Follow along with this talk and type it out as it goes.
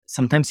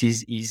sometimes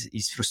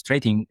is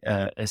frustrating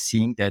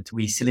seeing that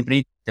we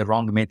celebrate the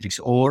wrong metrics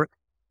or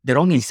the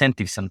wrong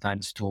incentives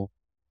sometimes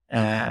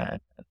uh,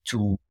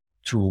 to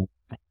to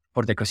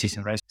for the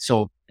ecosystem, right?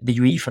 So the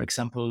UAE, for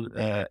example,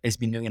 has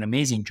been doing an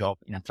amazing job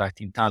in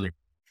attracting talent.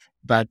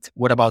 But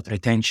what about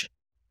retention,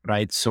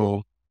 right?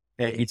 So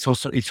it's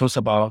also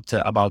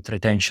about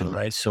retention,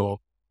 right? So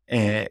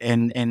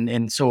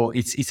and so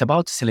it's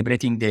about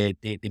celebrating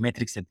the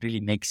metrics that really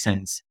make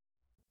sense.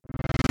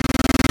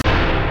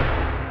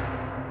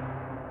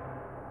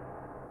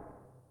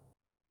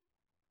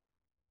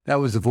 That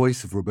was the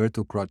voice of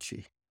Roberto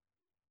Croci.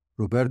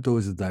 Roberto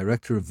is the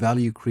Director of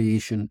Value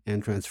Creation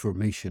and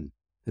Transformation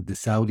at the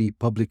Saudi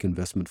Public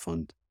Investment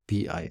Fund,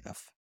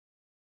 PIF.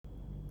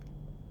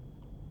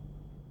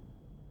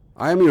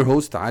 I am your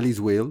host, Ali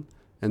Zwail,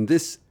 and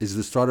this is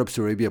the Startups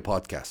Arabia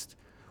podcast,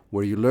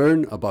 where you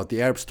learn about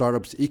the Arab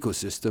startups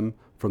ecosystem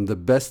from the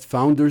best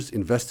founders,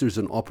 investors,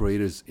 and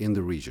operators in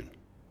the region.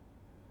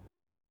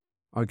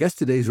 Our guest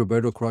today is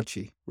Roberto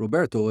Croci.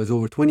 Roberto has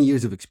over 20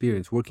 years of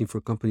experience working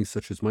for companies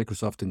such as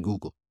Microsoft and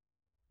Google.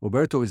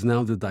 Roberto is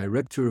now the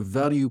Director of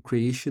Value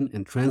Creation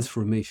and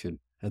Transformation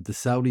at the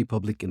Saudi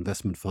Public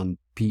Investment Fund,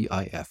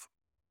 PIF.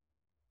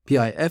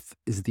 PIF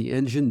is the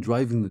engine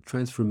driving the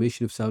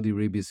transformation of Saudi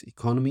Arabia's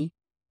economy.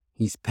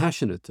 He's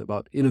passionate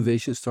about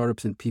innovation,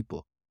 startups, and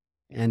people,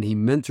 and he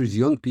mentors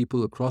young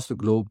people across the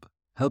globe,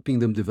 helping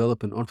them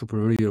develop an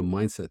entrepreneurial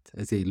mindset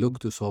as they look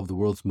to solve the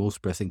world's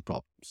most pressing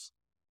problems.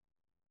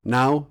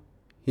 Now,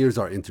 here's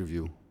our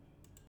interview.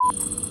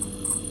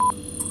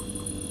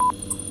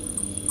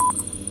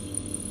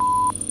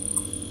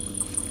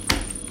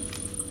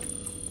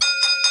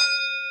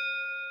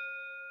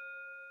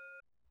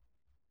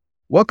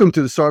 Welcome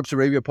to the Startups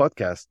Arabia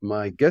podcast.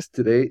 My guest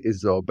today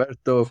is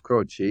Roberto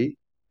Croci,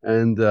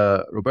 and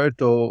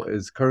Roberto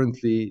is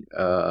currently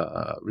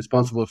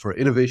responsible for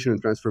innovation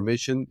and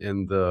transformation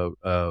in the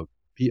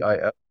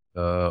PIF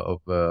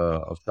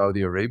of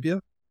Saudi Arabia.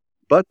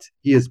 But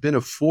he has been a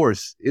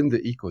force in the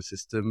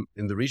ecosystem,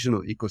 in the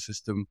regional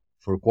ecosystem,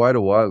 for quite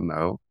a while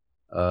now.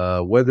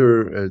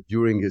 Whether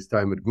during his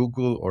time at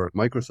Google or at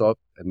Microsoft,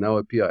 and now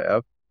at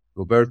PIF,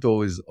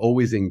 Roberto is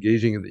always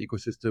engaging in the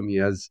ecosystem. He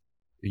has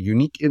a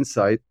unique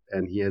insight,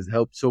 and he has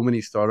helped so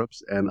many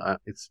startups. And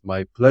it's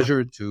my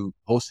pleasure to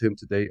host him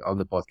today on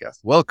the podcast.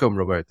 Welcome,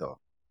 Roberto.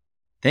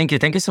 Thank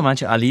you so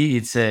much, Ali.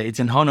 It's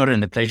an honor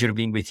and a pleasure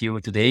being with you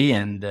today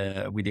and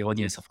with the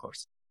audience, of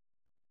course.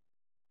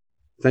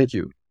 Thank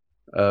you.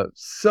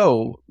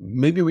 So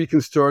maybe we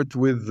can start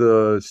with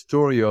the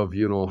story of,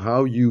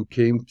 how you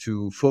came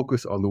to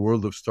focus on the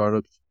world of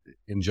startups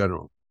in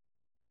general.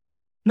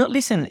 No,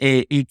 listen,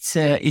 it's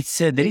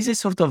there is a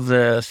sort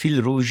of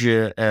fil rouge,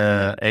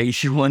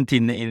 if you want,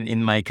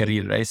 in my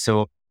career, right?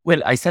 So,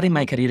 well, I started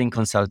my career in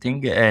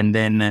consulting, and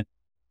then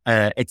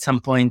at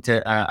some point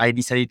I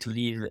decided to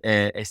leave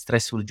a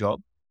stressful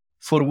job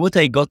for what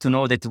I got to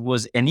know that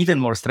was an even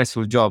more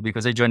stressful job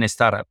because I joined a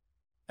startup.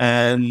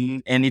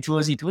 And it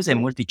was a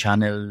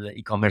multi-channel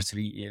e-commerce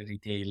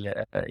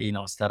retail,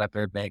 startup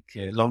back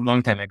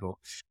long time ago.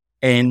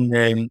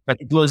 And but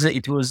it was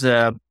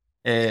uh,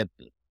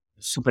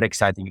 super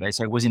exciting, right?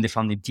 So I was in the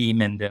founding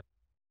team, and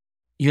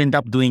you end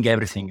up doing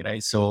everything,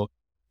 right? So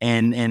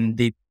and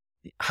the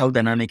how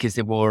dynamic is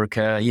the work?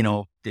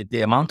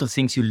 The amount of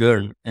things you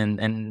learn, and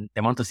the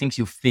amount of things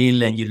you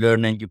feel, and you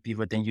learn, and you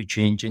pivot, and you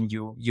change, and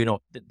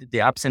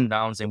the ups and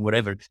downs and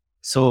whatever.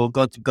 So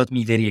got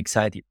me very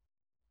excited.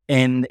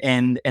 And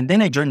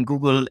then I joined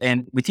Google,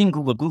 and within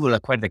Google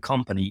acquired a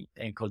company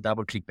called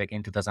DoubleClick back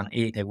in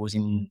 2008. I was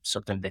in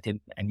sort of that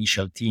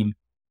initial team,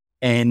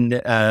 and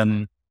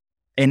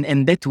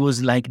that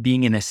was like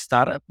being in a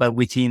startup, but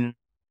within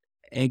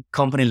a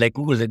company like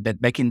Google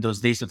that back in those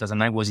days,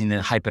 2009, was in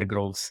a hyper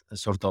growth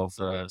sort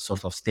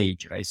of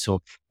stage, right?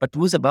 So, but it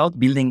was about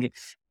building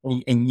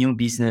a new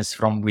business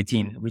from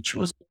within, which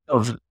was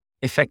of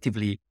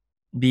effectively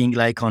being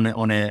like on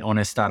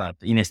a startup,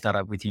 in a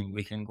startup within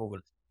Google.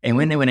 And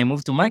when I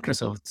moved to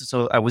Microsoft,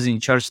 so I was in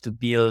charge to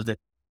build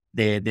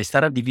the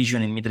startup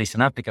division in Middle East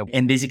and Africa.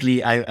 And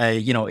basically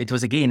it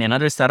was again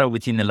another startup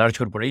within a large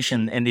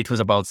corporation, and it was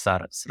about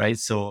startups, right?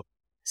 So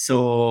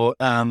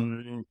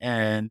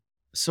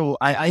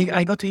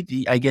I got to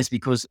it, I guess,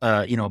 because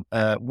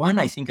one,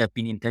 I think I've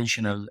been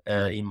intentional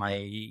in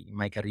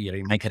my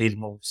career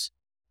moves.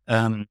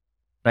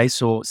 Right.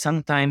 So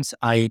sometimes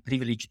I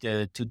privileged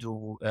to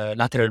do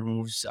lateral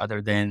moves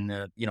other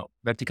than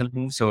vertical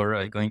moves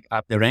or going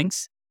up the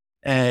ranks.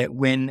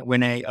 When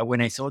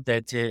I saw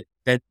that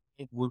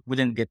it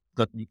wouldn't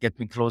get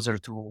me closer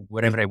to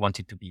wherever I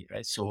wanted to be,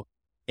 right? So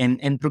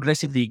and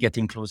progressively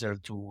getting closer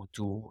to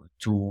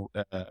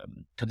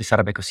the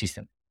startup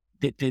ecosystem.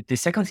 The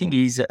second thing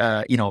is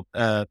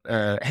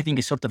having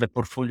a sort of a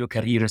portfolio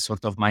career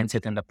sort of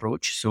mindset and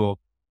approach. So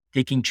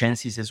taking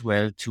chances as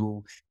well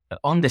to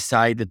on the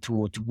side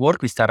to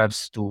work with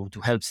startups, to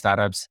help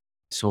startups.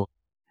 So,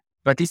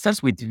 but it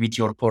starts with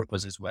your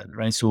purpose as well,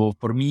 right? So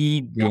for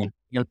me, the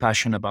real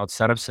passion about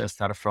startups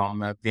started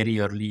from very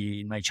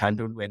early in my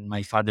childhood when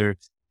my father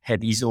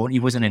had his own. He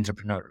was an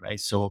entrepreneur, right?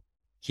 So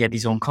He had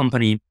his own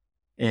company.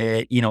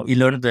 He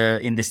learned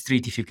in the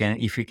street, if you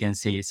can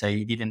say. So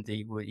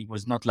he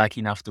was not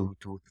lucky enough to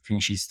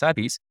finish his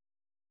studies,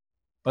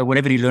 but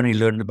whatever he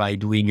learned by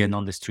doing it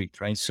on the street,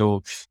 right?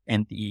 So,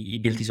 and he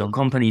built his own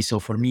company. So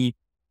for me,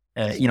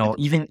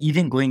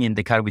 even going in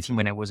the car with him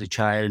when I was a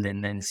child,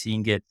 and then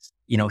seeing it,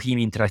 him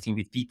interacting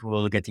with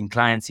people, getting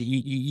clients,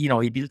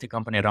 he built a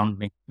company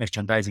around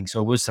merchandising. So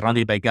I was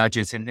surrounded by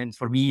gadgets, and then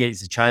for me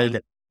as a child,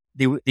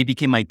 they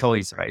became my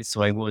toys, right?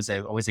 So I was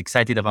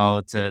excited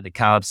about the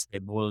caps, the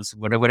balls,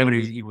 whatever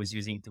he was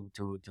using to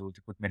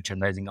put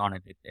merchandising on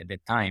it at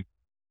that time.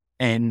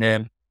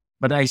 And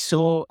but I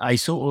saw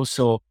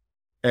also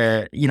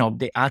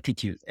the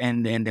attitude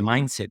and the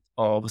mindset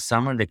of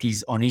someone that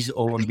is on his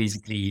own.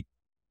 Basically,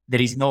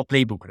 there is no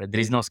playbook, right?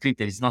 There is no script.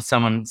 There is not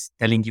someone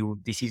telling you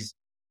this is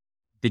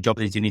the job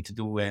that you need to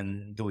do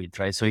and do it,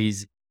 right? So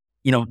he's,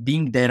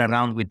 being there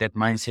around with that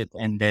mindset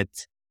and that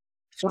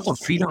sort of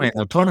freedom and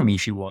autonomy,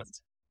 if you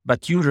want,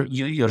 but you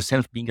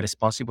yourself being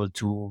responsible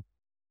to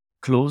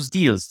close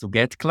deals, to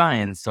get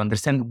clients, to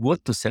understand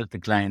what to sell to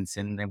clients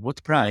and at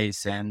what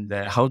price, and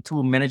how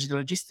to manage the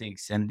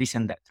logistics and this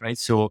and that, right?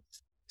 So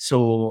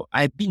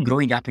I've been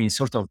growing up in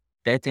sort of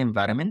that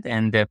environment,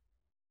 and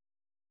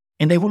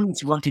I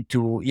always wanted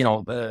to,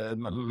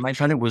 my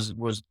father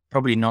was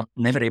probably not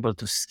never able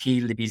to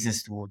scale the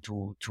business to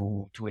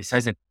a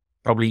size that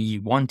probably he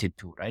wanted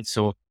to, right?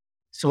 So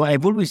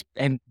I've always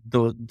and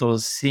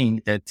those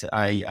things that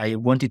I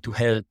wanted to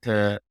help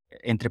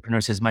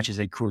entrepreneurs as much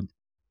as I could,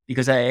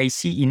 because I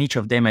see in each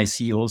of them, I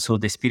see also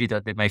the spirit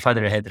that my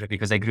father had, right?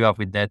 Because I grew up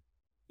with that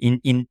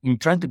in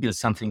trying to build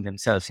something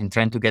themselves, in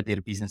trying to get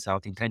their business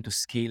out, in trying to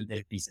scale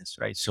their business,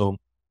 right? So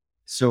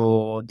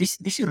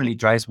this really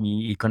drives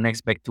me. It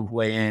connects back to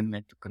who I am,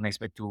 and to connects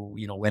back to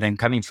where I'm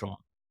coming from.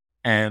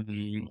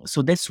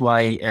 So that's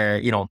why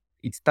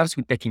it starts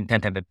with that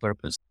intent and that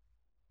purpose.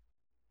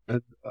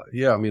 And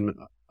yeah, I mean,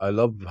 I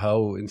love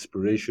how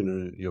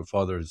inspirational your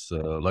father's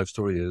life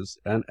story is,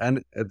 and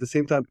at the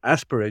same time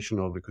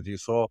aspirational, because you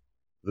saw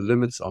the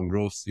limits on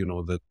growth. You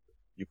know that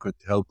you could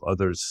help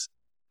others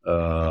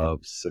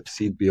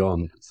succeed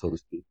beyond, so to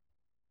speak.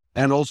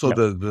 And also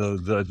Yeah.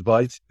 the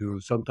advice to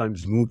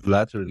sometimes move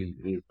laterally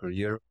in your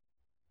career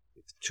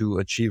to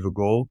achieve a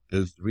goal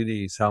is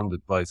really sound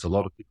advice. A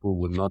lot of people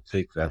would not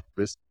take that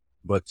risk,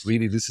 but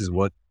really this is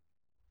what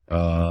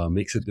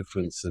makes a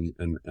difference,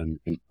 and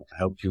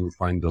help you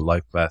find the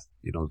life path,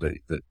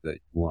 that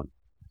you want.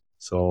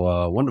 So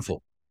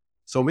wonderful.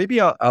 So maybe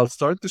I'll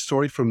start the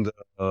story from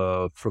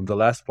the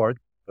last part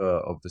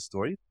of the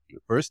story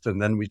first,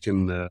 and then we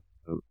can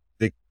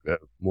dig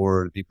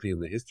more deeply in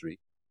the history.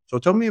 So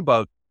tell me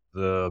about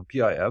the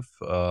PIF.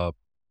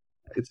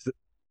 It's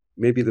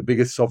maybe the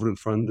biggest sovereign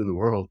fund in the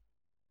world.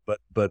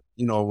 But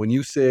when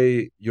you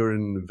say you're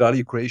in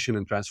value creation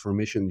and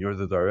transformation, you're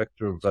the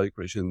director of value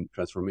creation and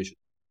transformation.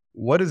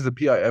 What is the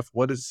PIF?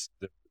 What is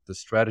the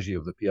strategy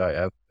of the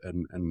PIF,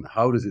 and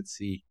how does it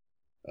see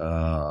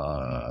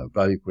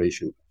value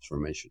creation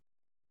transformation?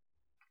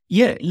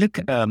 Yeah, look,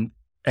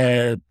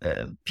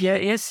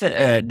 PIS,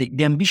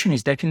 the ambition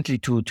is definitely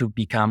to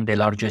become the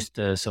largest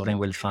sovereign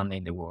wealth fund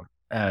in the world.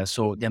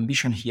 So the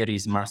ambition here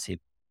is massive,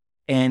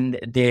 and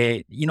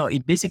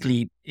it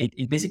basically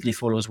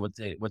follows what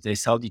the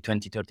Saudi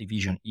 2030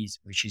 vision is,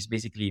 which is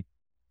basically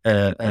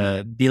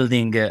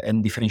building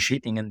and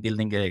differentiating and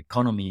building an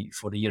economy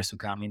for the years to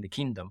come in the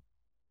kingdom.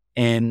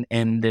 And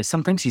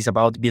sometimes it's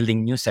about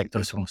building new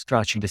sectors from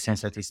scratch, in the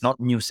sense that it's not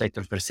new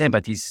sectors per se,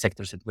 but it's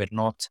sectors that were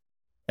not,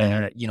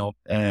 uh, you know,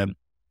 um,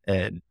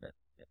 uh,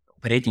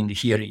 operating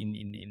here in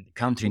the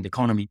country, in the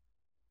economy.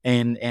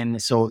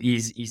 And so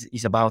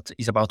is about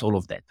all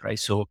of that, right?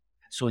 So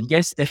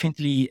yes,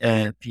 definitely,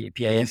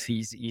 PIF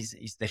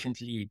is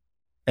definitely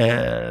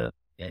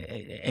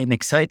an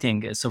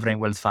exciting sovereign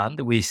wealth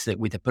fund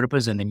with a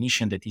purpose and a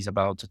mission that is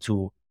about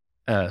to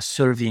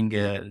serving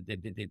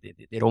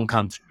their own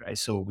country, right?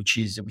 So which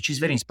is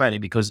very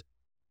inspiring, because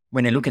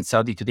when I look at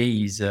Saudi today,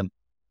 is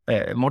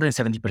more than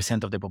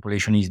 70% of the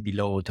population is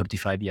below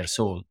 35 years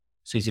old.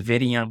 So it's a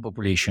very young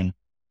population.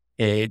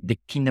 The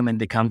kingdom and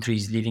the country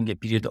is living a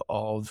period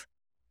of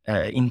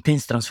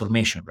intense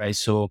transformation, right?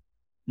 So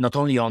not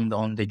only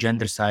on the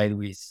gender side,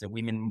 with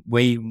women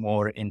way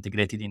more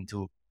integrated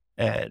into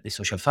the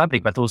social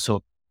fabric, but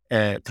also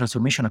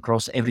transformation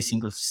across every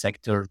single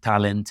sector,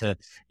 talent, the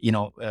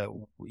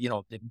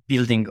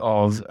building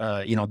of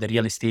the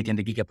real estate and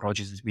the giga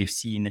projects that we've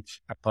seen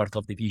are part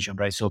of the vision,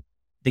 right? So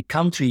the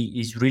country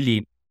is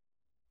really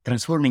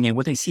transforming, and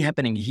what I see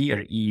happening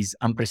here is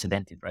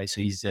unprecedented, right?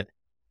 So is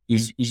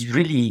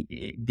really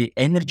the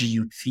energy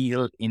you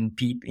feel in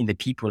the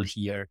people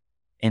here,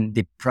 and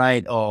the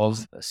pride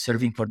of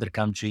serving for their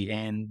country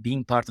and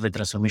being part of the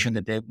transformation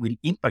that they will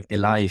impact the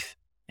life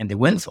and the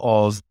wealth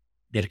of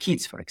their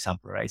kids, for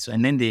example, right? So,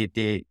 and then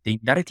the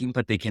direct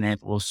impact they can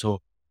have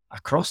also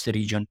across the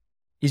region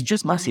is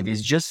just massive.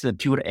 It's just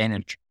pure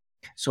energy.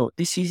 So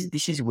this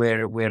is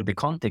where the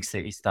context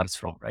starts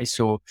from, right?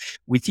 So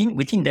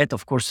within that,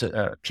 of course,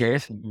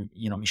 PIF,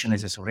 Mission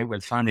as a Sovereign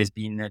Wealth Fund has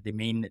been the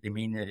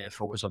main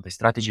focus of the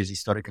strategy has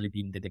historically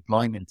been the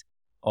deployment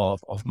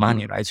of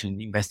money, right? So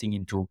investing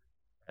into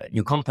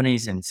new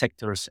companies and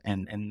sectors,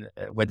 and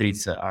whether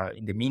it's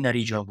in the MENA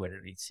region,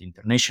 whether it's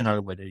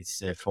international, whether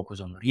it's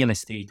focused on real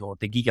estate or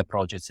the giga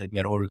projects that we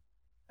are all,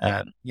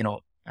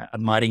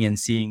 admiring and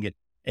seeing,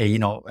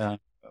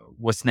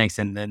 what's next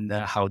and then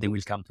how they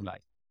will come to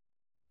life.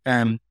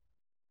 Um,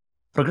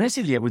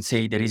 Progressively, I would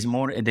say there is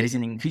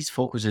an increased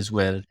focus as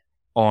well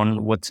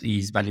on what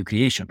is value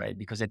creation, right?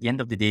 Because at the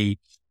end of the day,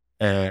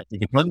 the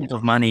deployment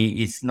of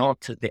money is not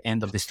the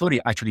end of the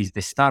story. Actually, it's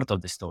the start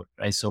of the story,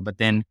 right? So, but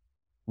then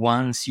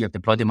once you have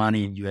deployed the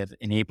money and you have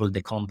enabled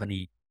the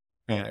company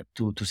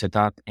to set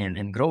up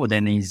and grow,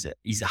 then is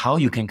how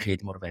you can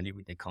create more value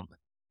with the company.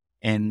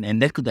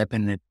 And that could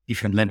happen at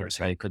different levels,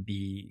 right? It could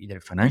be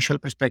either financial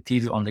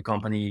perspective on the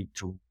company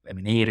through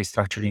M&A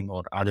restructuring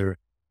or other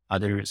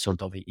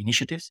sort of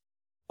initiatives,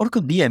 or it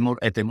could be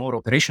at a more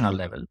operational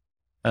level,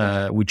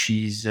 which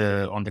is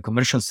on the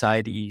commercial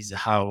side is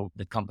how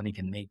the company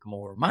can make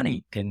more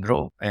money, can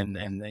grow, and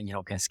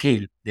can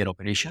scale their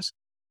operations.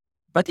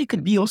 But it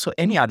could be also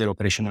any other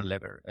operational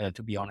level,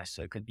 to be honest.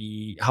 So it could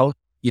be how,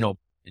 you know,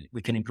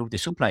 we can improve the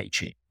supply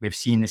chain. We've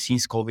seen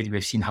since COVID,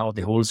 we've seen how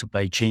the whole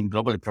supply chain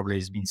globally probably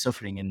has been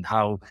suffering and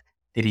how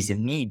there is a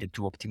need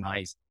to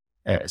optimize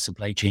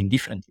supply chain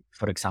differently,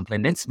 for example,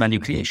 and that's value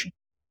creation.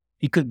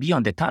 It could be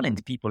on the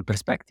talent people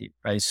perspective,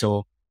 right?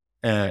 So,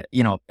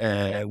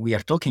 we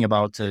are talking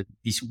about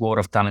this war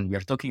of talent. We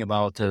are talking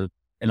about a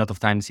lot of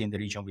times in the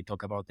region, we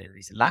talk about there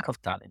is a lack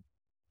of talent.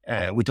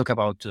 We talk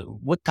about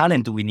what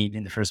talent do we need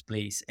in the first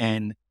place,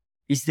 and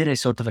is there a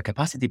sort of a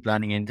capacity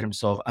planning in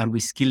terms of are we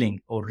skilling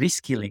or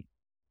reskilling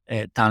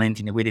talent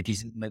in a way that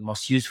is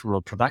most useful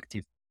or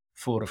productive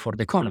for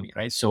the economy,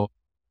 right? So,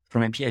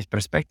 from MPI's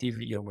perspective,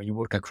 when you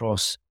work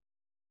across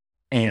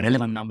a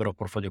relevant number of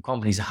portfolio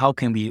companies, how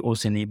can we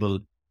also enable,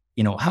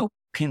 how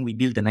can we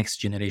build the next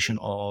generation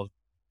of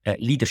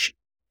leadership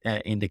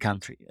in the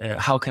country?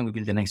 How can we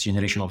build the next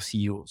generation of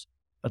CEOs?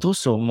 But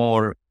also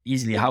more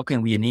easily, how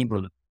can we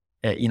enable,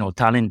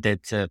 talent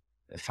that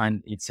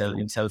find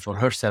himself or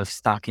herself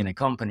stuck in a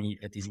company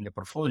that is in the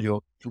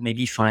portfolio to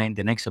maybe find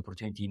the next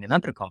opportunity in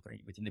another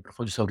company within the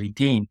portfolio. So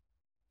retain,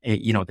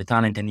 the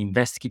talent and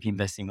keep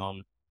investing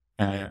on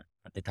uh,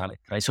 the talent,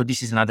 right? So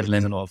this is another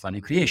level of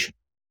value creation.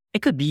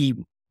 It could be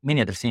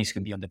many other things. It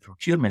could be on the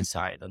procurement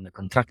side, on the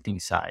contracting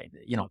side.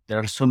 There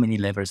are so many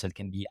levers that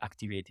can be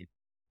activated.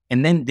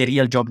 And then the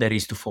real job there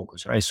is to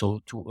focus, right?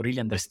 So to really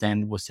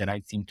understand what's the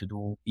right thing to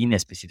do in a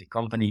specific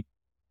company,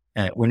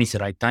 when is the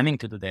right timing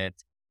to do that,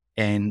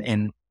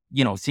 and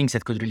things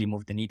that could really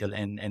move the needle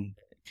and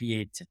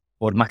create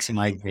or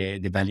maximize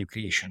the value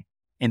creation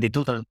and the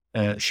total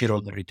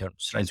shareholder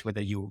returns, right? So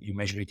whether you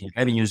measure it in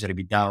revenues or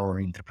EBITDA or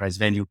enterprise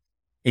value.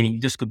 I mean,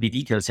 this could be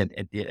details at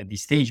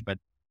this stage, but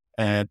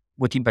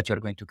what impact you are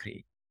going to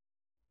create.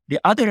 The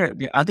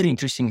other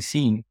interesting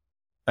thing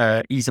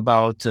is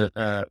about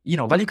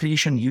value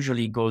creation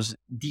usually goes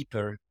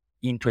deeper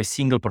into a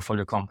single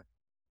portfolio company.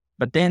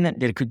 But then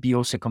there could be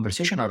also a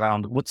conversation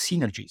around what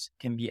synergies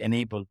can be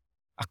enabled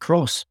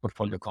across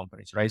portfolio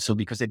companies, right? So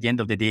because at the end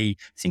of the day,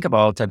 think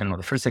about, I don't know,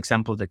 the first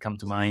example that come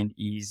to mind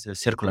is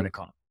circular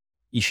economy.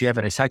 If you have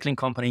a recycling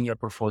company in your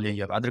portfolio,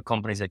 you have other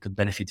companies that could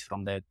benefit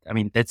from that. I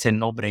mean, that's a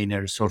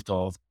no-brainer sort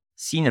of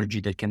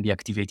synergy that can be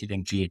activated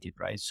and created,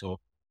 right? So,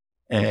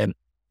 um,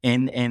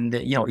 and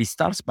it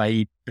starts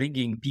by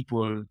bringing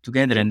people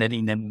together and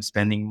letting them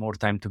spending more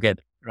time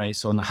together, right?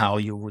 So on how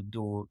you would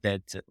do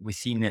that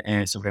within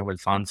a sovereign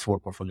wealth fund for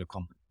portfolio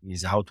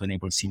companies, how to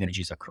enable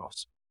synergies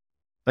across.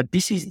 But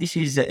this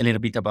is a little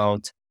bit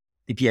about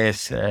the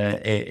PIF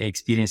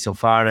experience so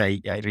far.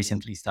 I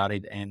recently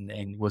started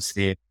and what's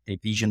the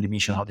vision, the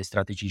mission, how the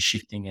strategy is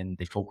shifting and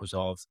the focus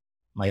of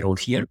my role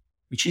here,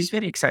 which is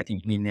very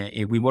exciting. I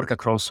mean, we work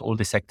across all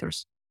the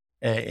sectors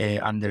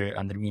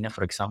under MENA,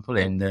 for example,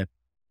 and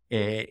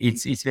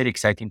it's very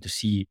exciting to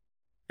see,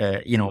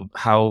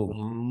 how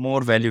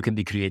more value can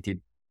be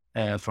created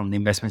from the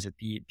investments that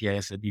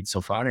PIF did so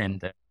far,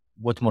 and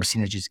what more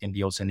synergies can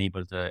be also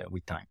enabled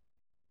with time.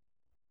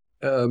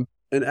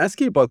 And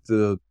asking about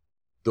the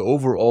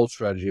overall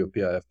strategy of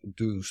PIF,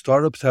 do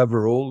startups have a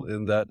role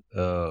in that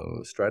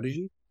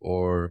strategy,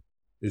 or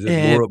is it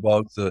Uh, more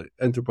about the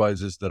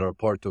enterprises that are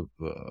part of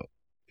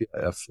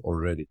PIF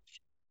already?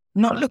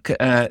 No, look,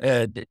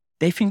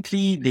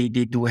 definitely they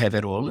do have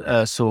a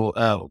role.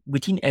 So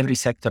within every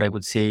sector, I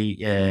would say,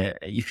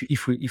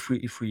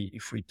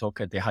 if we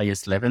talk at the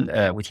highest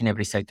level, within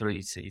every sector,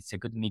 it's a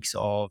good mix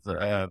of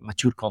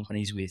mature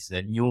companies with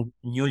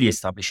newly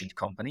established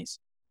companies.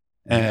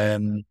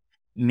 Mhm.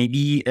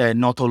 Maybe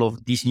not all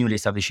of these newly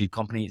established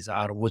companies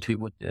are what we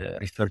would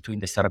refer to in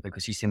the startup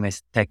ecosystem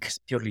as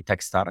purely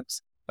tech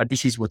startups. But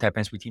this is what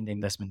happens within the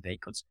investment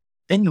vehicles.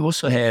 Then you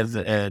also have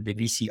the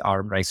VC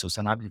arm, right? So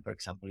Sanabria, for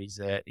example, is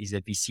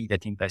a VC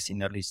that invests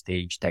in early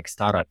stage tech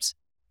startups,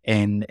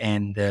 and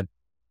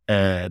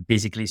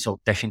Basically, so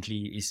definitely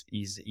is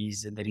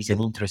there is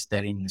an interest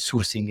there in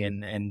sourcing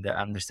and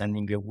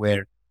understanding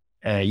where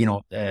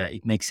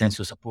it makes sense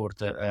to support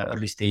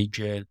early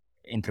stage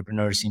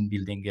entrepreneurs in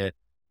building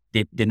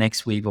the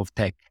next wave of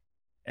tech,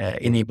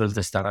 enable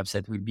the startups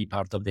that will be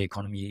part of the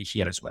economy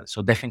here as well.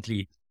 So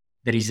definitely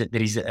there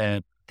is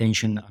a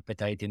tension,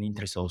 appetite, and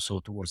interest also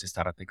towards the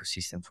startup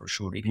ecosystem for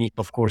sure. Even if,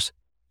 of course,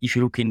 if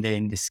you look in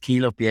the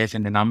scale of PF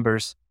and the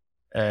numbers,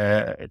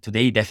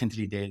 today,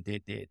 definitely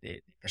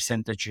the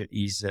percentage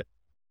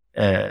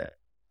uh,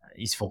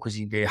 is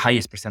focusing, the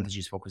highest percentage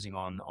is focusing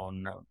on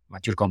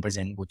mature companies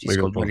and what is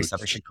Mega called projects.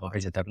 well-established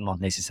companies that are not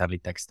necessarily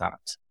tech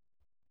startups.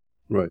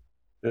 Right.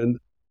 And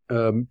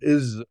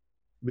is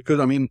because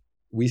I mean,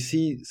 we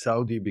see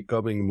Saudi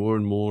becoming more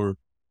and more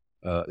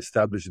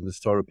established in the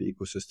startup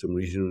ecosystem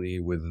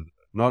regionally, with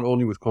not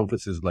only with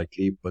conferences like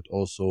Leap, but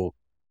also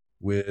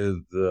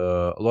with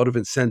a lot of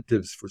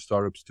incentives for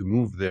startups to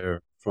move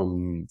there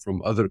from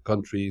other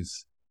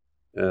countries,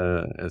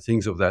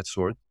 things of that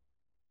sort.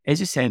 As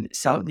you said,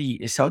 Saudi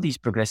is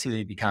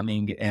progressively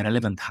becoming a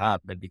relevant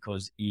hub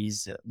because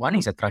one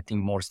is attracting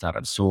more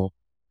startups. So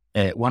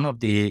one of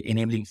the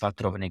enabling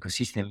factor of an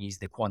ecosystem is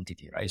the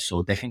quantity, right?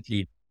 So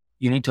definitely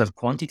you need to have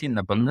quantity and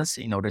abundance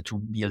in order to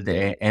build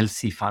a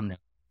healthy funnel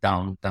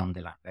down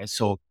the line, right?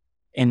 So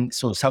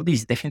Saudi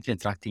is definitely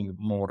attracting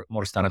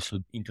more startups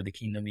into the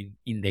kingdom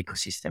in the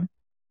ecosystem.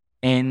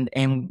 And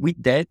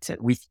with that,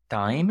 with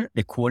time,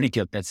 the quality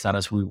of that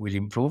startups will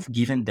improve,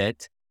 given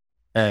that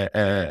uh,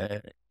 uh,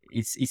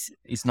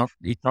 it's not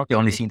the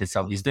only thing that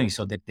Saudi is doing.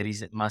 So that there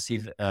is a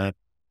massive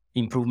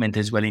improvement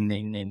as well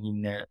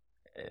in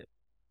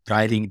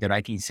driving the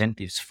right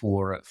incentives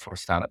for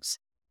startups,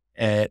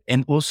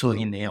 and also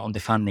on the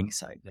funding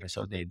side.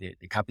 So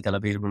the capital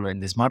available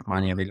and the smart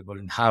money available,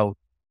 and how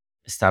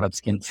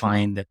startups can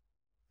find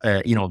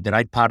the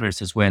right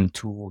partners as well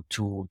to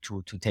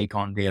take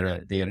on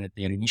their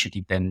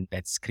initiative. Then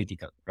that's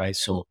critical, right?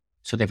 So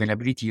the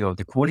availability of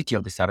the quality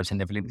of the startups and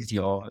the availability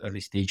of early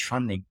stage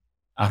funding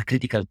are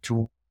critical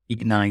to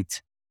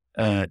ignite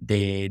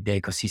the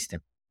ecosystem,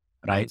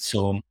 right?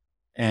 So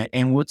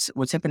and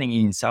what's happening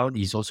in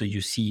Saudi is also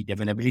you see the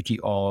availability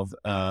of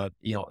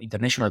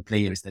international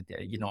players that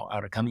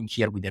are coming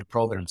here with their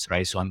programs,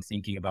 right? So I'm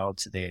thinking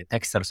about the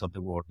Techstars of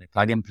the world, the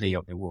Plug and Play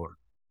of the world,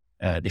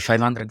 the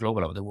 500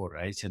 global of the world,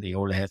 right? So they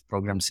all have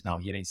programs now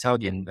here in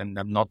Saudi, and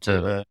I'm not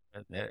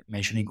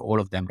mentioning all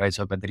of them, right?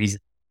 So, but there is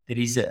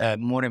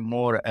more and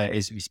more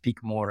as we speak,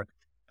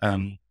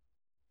 um,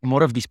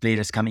 more of these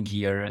players coming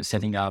here,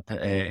 setting up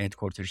a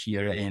headquarters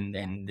here,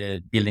 and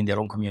building their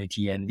own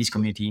community, and this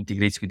community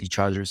integrates with each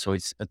other. So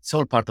it's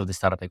all part of the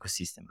startup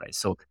ecosystem, right?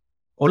 So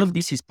all of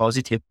this is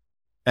positive,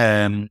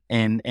 and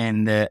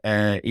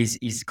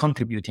is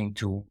contributing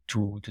to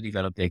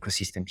develop the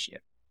ecosystem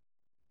here.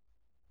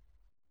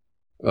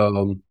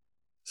 Um,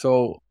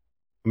 so,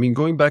 I mean,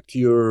 going back to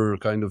your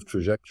kind of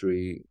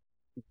trajectory,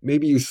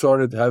 maybe you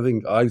started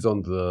having eyes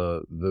on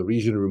the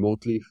region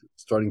remotely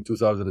starting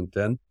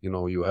 2010.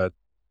 You had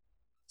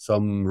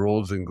some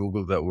roles in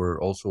Google that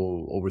were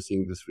also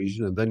overseeing this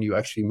region, and then you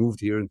actually moved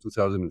here in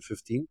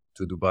 2015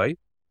 to Dubai,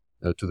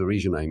 to the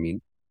region, I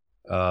mean.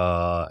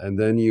 And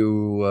then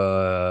you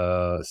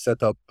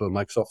set up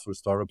Microsoft for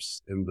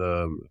startups in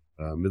the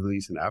Middle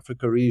East and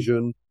Africa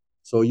region.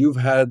 So you've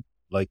had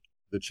like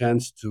the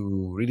chance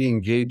to really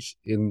engage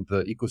in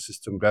the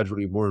ecosystem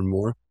gradually more and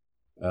more.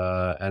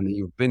 And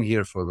you've been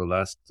here for the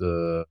last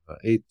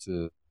 8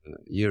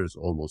 years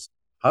almost.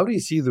 How do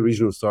you see the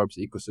regional startups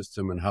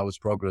ecosystem and how it's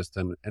progressed,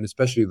 and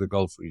especially the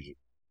Gulf region?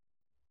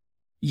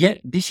 Yeah,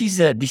 this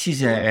is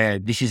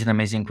an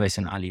amazing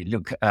question, Ali.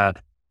 Look,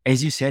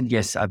 as you said,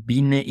 yes, I've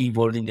been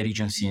involved in the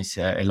region since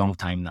a long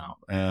time now,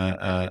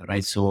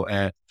 right? So,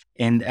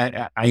 and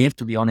I have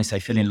to be honest, I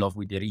fell in love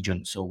with the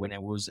region. So when I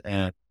was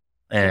at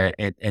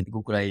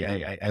Google,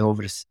 I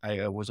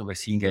was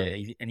overseeing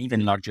an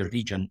even larger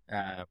region,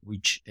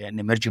 which an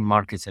emerging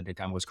markets at the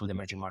time was called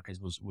emerging markets,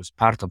 was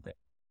part of that.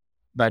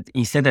 But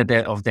instead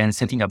of then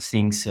setting up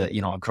things,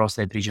 across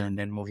that region and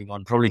then moving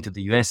on probably to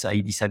the US, I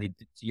decided,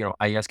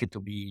 I asked it to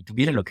be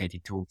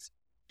relocated to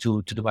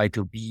Dubai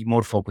to be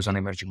more focused on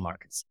emerging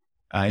markets.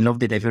 I love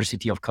the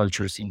diversity of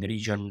cultures in the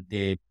region,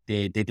 the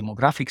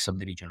demographics of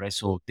the region, right?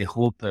 So the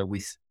hope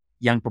with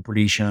young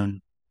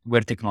population,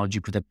 where technology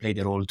could have played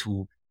a role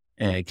to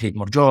create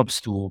more jobs,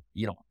 to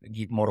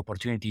give more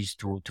opportunities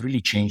to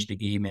really change the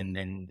game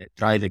and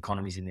drive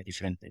economies in a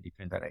different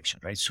direction,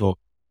 right?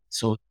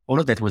 So all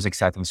of that was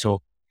exciting.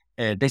 So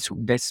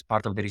that's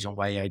part of the reason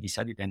why I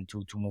decided then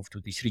to move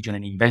to this region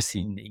and invest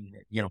in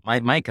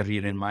my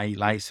career and my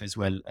life as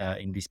well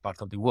in this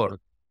part of the world,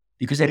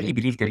 because I really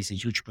believe there is a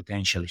huge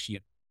potential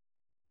here.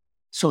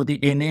 So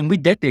and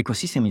with that, the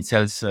ecosystem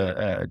itself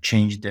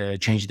changed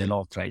a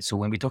lot, right? So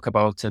when we talk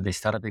about the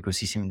startup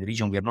ecosystem in the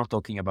region, we are not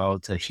talking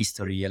about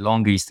history, a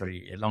long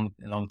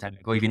time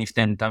ago, even if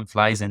time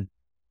flies and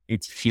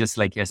it feels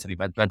like yesterday.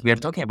 But we are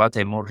talking about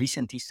a more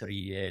recent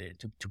history,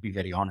 to be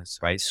very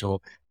honest, right?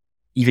 So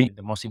even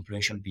the most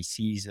influential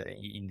VCs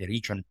in the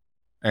region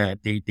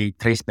they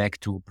trace back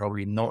to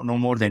probably no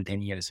more than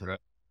 10 years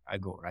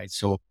ago, right?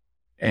 So,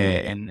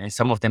 and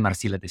some of them are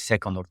still at the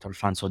second or third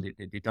fund, so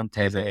they don't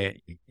have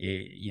a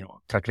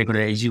track record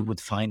as you would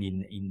find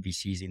in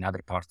VCs in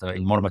other parts,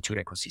 in more mature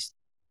ecosystems.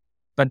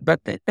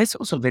 But that's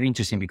also very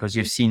interesting because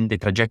you've seen the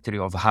trajectory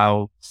of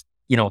how,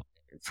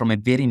 from a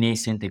very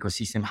nascent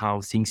ecosystem,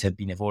 how things have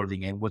been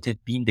evolving and what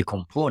have been the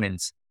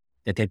components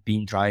that have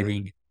been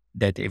driving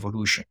that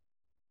evolution.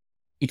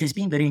 It has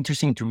been very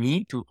interesting to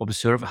me to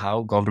observe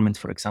how government,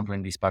 for example,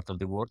 in this part of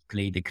the world,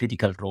 played a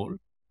critical role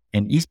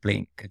and is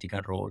playing a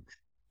critical role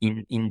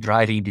in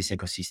driving this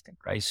ecosystem,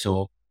 right?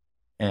 So,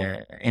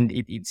 and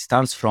it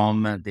starts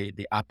from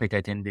the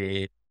appetite and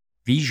the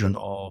vision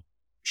of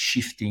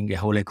shifting the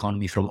whole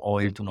economy from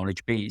oil to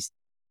knowledge-based.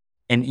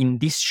 And in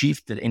this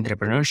shift, the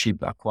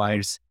entrepreneurship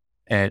acquires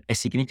a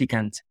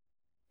significant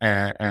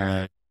uh,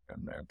 uh,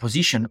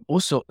 position,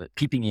 also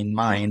keeping in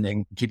mind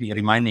and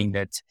reminding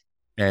that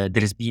there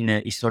has been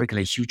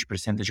historically a huge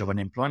percentage of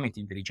unemployment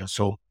in the region.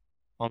 So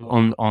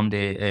on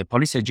the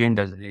policy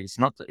agenda, it's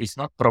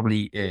not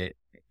probably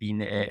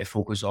been a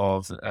focus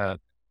of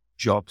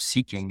job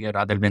seeking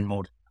rather than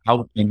more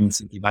how can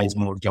incentivize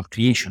more job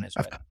creation as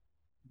well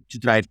to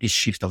drive this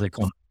shift of the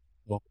economy.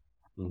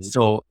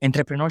 So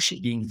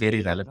entrepreneurship being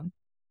very relevant,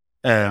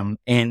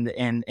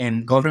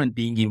 and government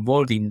being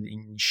involved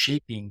in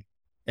shaping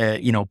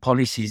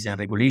policies and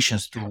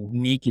regulations to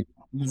make it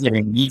easier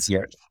and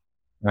easier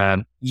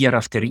year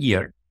after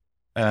year,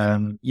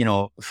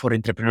 for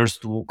entrepreneurs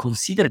to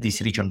consider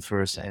this region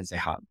first as a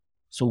hub.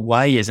 So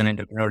why, as an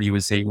entrepreneur, you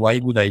will say, why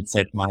would I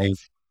set my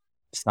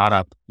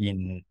startup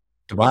in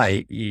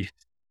Dubai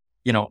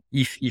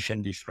if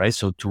and if, right?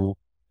 So to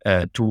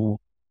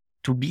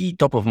be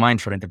top of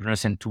mind for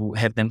entrepreneurs and to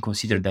have them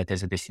consider that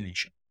as a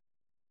destination.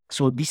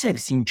 So this I've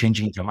seen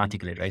changing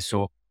dramatically, right?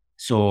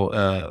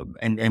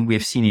 And we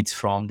have seen it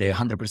from the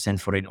 100%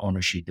 foreign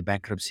ownership, the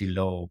bankruptcy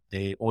law,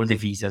 all the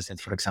visas that,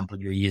 for example,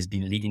 UAE has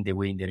been leading the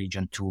way in the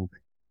region to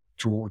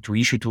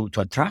issue to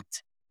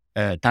attract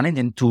talent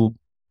and to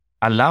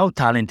allow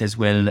talent as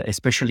well,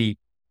 especially,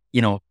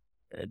 the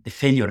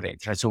failure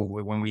rate, right? So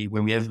when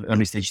we have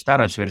early stage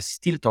startups, we're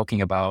still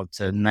talking about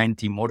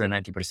more than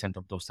 90%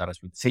 of those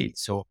startups would fail.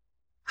 So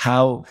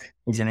how,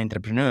 as an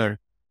entrepreneur,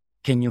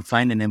 can you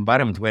find an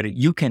environment where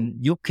you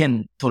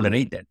can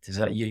tolerate that?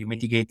 So you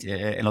mitigate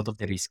a lot of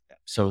the risk.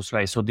 So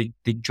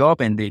the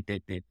job and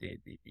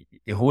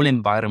the whole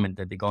environment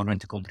that the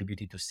government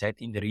contributed to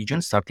set in the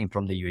region, starting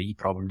from the UAE,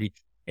 probably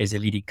as a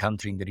leading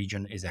country in the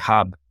region, as a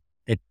hub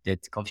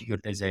that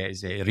configured as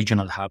a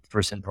regional hub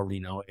first, and probably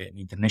now an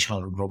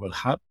international or global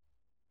hub.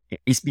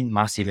 It's been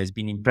massive, has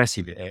been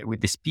impressive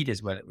with the speed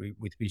as well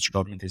with which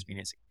government has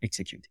been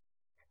executed.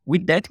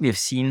 With that, we have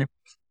seen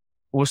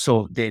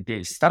also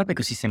the startup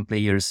ecosystem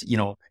players,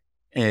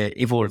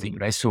 evolving,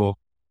 right? So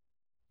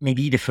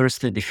maybe the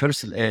first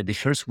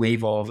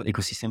wave of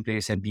ecosystem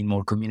players have been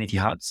more community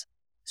hubs.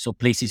 So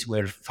places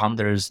where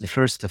the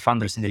first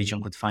founders in the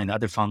region could find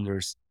other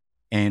founders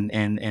and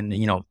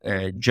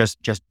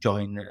just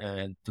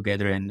join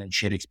together and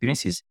share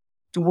experiences,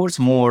 towards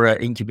more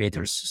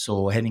incubators.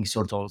 So having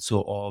sort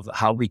also of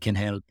how we can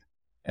help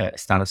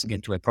startups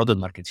get to a product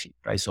market fit,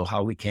 right? So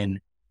how we can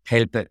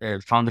help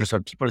founders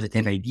or people that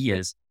have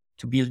ideas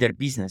to build their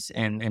business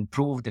and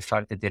prove the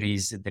fact that there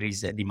is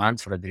a demand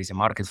for it, there is a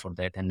market for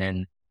that, and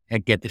then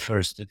get the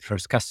first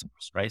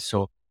customers, right?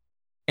 So,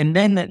 and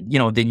then the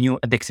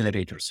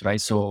accelerators,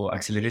 right? So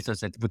accelerators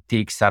that would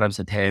take startups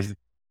that have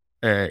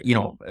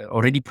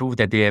already proved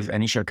that they have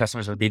initial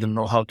customers, or they don't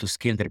know how to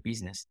scale their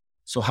business.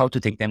 So how to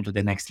take them to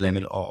the next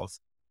level of.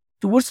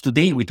 Towards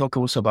today, we talk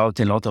also about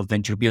a lot of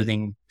venture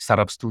building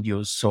startup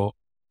studios. So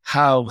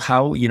how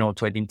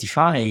to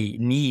identify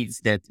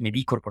needs that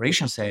maybe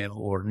corporations have,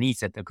 or needs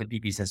that there could be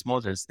business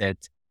models that,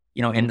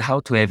 and how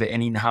to have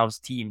an in-house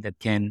team that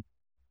can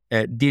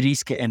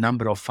de-risk a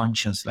number of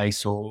functions, like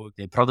so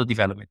the product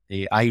development,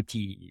 the IT,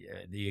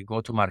 the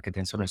go-to-market,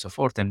 and so on and so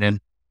forth. And then,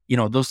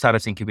 those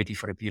startups incubated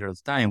for a period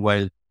of time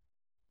while,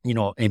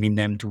 aiming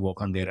them to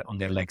walk on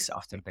their legs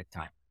after that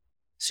time.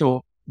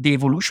 So the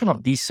evolution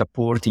of this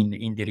support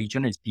in the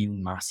region has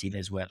been massive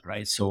as well,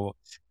 right? So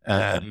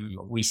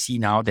we see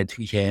now that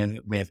we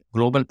have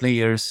global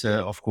players,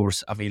 of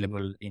course,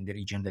 available in the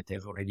region that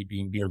have already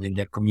been building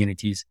their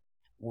communities.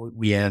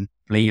 We have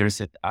players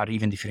that are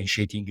even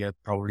differentiating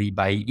probably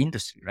by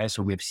industry, right?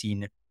 So we have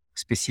seen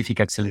specific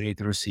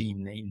accelerators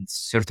in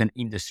certain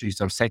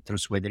industries or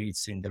sectors, whether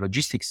it's in the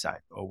logistics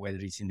side or whether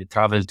it's in the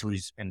travel,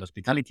 tourism, and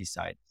hospitality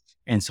side,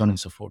 and so on and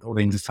so forth, or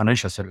in the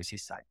financial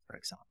services side, for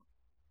example.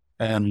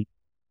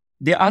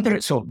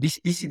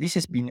 This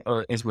has been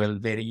as well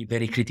very,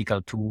 very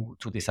critical to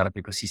the startup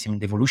ecosystem,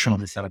 the evolution of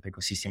the startup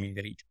ecosystem in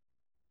the region.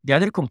 The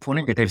other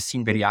component that I've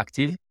seen very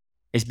active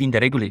has been the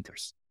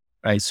regulators,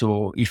 right?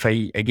 So if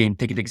I, again,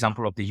 take the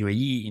example of the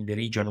UAE in the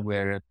region,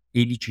 where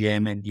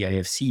ADGM and the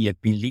IFC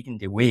have been leading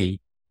the way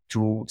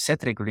to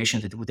set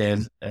regulations that would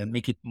have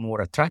make it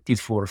more attractive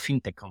for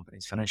fintech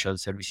companies, financial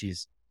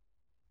services,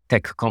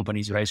 tech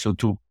companies, right? So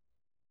to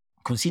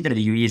consider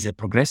the UAE as a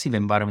progressive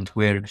environment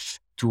where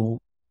to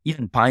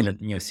even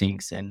pilot new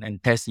things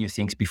and test new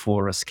things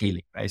before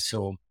scaling, right?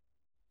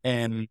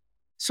 Um,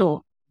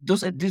 so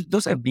those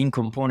have been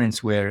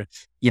components where,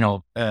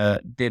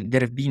 there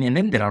have been, and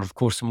then there are of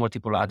course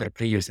multiple other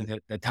players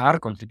that are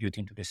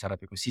contributing to the startup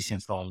ecosystem,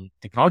 from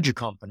technology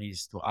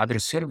companies to other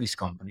service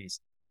companies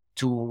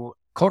to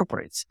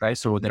corporates, right?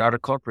 So there are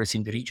corporates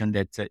in the region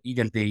that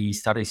either they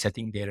started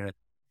setting their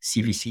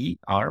CVC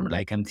arm,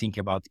 like I'm thinking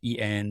about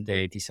EN,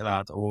 the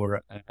Etisalat,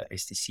 or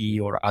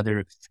STC, or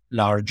other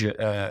large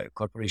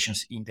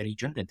corporations in the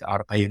region that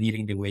are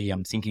pioneering the way.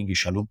 I'm thinking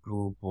Shalom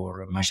Group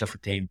or Masha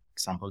Frutain, for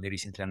example, they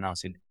recently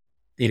announced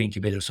their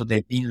incubator. So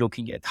they've been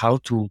looking at how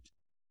to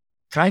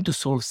try to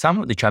solve some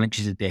of the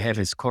challenges that they have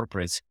as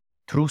corporates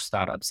through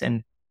startups,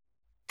 and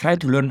try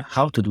to learn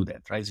how to do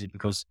that, right?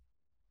 Because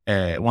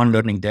one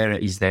learning there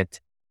is that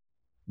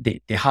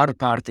the hard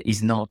part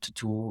is not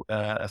to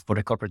for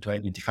the corporate to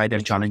identify their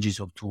challenges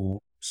or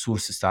to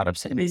source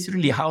startups. It's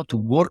really how to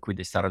work with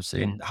the startups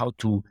and how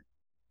to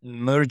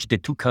merge the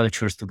two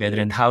cultures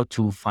together, and how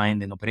to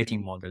find an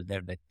operating model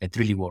there that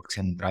really works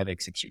and drive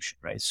execution,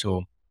 right?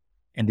 So,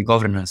 and the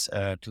governance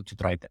to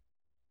drive that.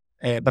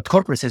 But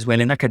corporates as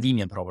well, and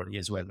academia probably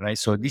as well, right?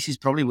 So this is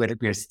probably where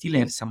we are still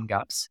have some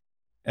gaps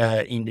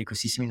in the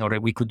ecosystem, in order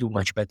we could do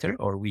much better,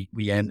 or we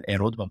have a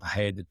roadmap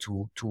ahead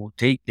to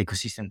take the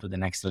ecosystem to the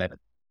next level.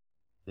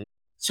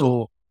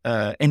 So,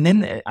 and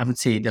then I would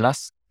say the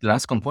last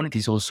component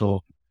is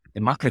also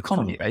the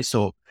macroeconomy, right?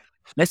 So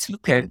let's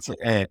look at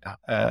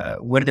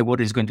where the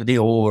world is going today,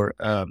 or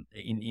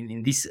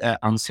in this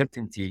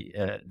uncertainty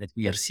that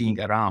we are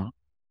seeing around.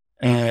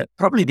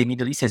 Probably the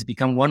Middle East has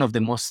become one of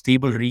the most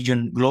stable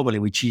region globally,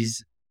 which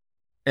is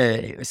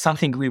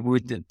something we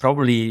would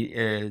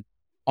probably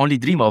only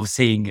dream of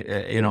saying,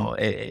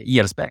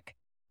 years back.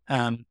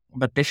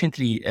 But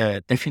definitely,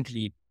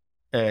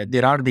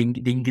 there are the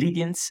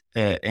ingredients,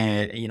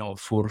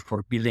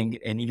 for building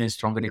an even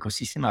stronger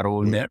ecosystem are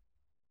all there.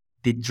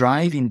 The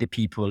drive in the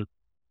people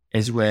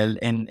as well,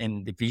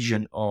 and the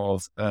vision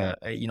of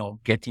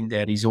getting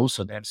there is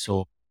also there.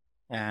 So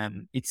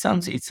it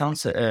sounds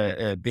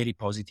very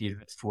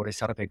positive for a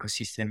startup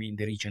ecosystem in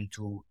the region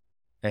to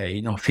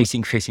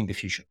facing the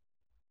future.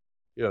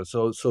 Yeah,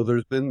 so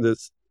there's been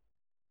this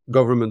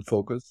government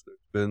focus.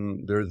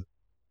 There's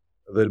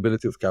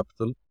availability of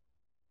capital,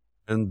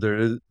 and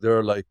there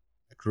are like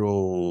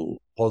macro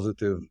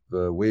positive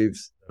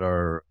waves that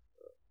are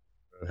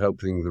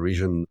helping the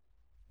region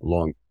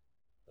along.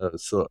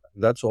 So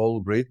that's all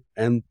great,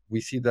 and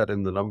we see that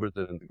in the numbers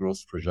and in the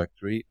growth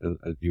trajectory,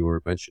 as you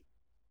were mentioning.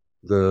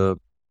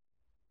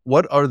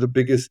 What are the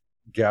biggest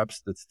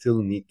gaps that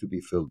still need to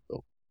be filled,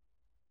 though?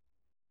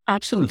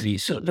 Absolutely.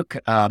 So look,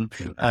 I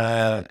believe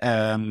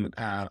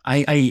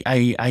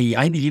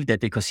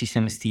that the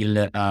ecosystem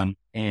still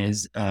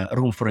has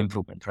room for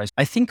improvement, right?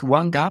 I think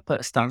one gap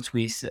starts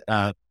with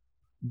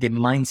the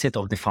mindset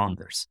of the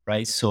founders,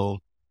 right? So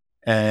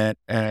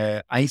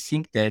I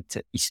think that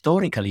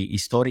historically,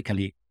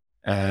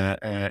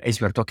 as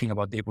we are talking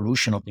about the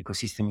evolution of the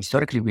ecosystem,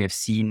 historically we have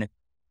seen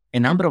a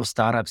number of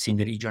startups in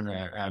the region.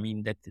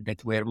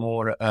 That were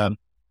more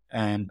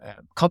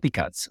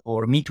copycats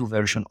or Me Too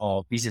version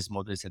of business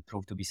models that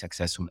proved to be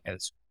successful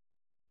elsewhere.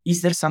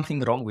 Is there something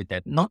wrong with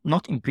that?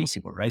 Not in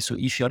principle, right? So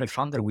if you're a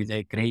founder with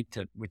a great,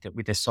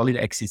 with a solid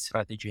exit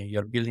strategy, and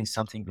you're building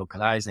something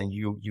localized, and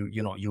you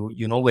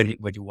know where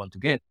you want to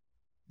get,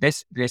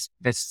 that's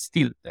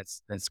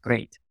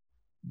great.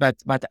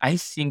 But I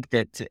think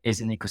that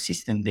as an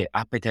ecosystem, the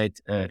appetite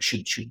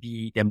should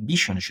be, the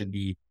ambition should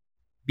be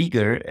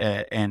bigger,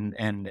 and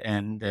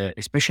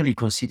especially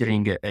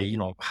considering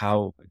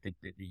how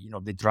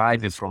the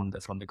drive from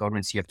the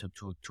governments here to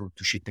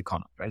shift the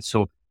economy, right?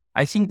 So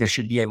I think there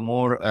should be a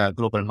more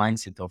global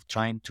mindset of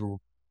trying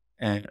to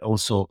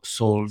also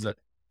solve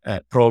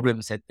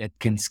problems that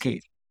can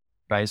scale,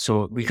 right?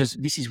 So because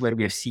this is where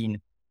we have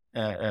seen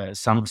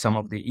some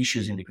of the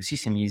issues in the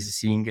ecosystem, is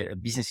seeing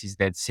businesses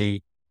that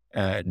say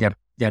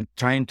they're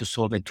trying to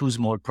solve a too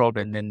small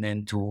problem, and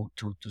then to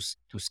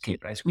scale,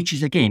 right? Which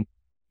is again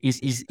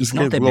is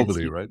Scale not a bad globally,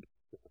 thing. right?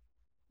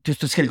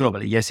 To scale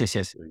globally, yes.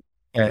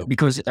 Yep.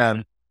 Because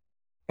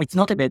it's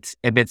not a bad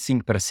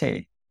thing per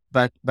se,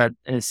 but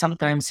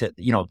sometimes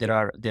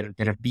there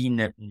have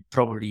been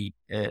probably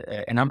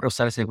a number of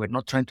startups that were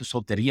not trying to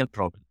solve the real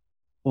problem,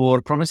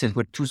 or problems that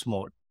were too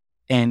small,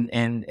 and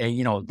then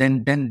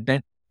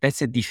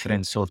that's a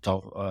different sort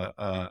of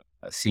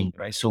thing,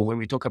 right? So when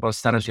we talk about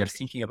startups, we are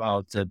thinking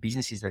about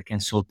businesses that can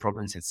solve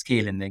problems at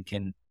scale, and then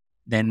can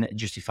then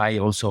justify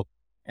also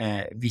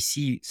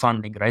VC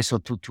funding, right? So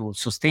to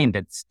sustain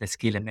that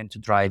scale, and then to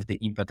drive the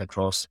impact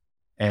across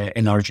a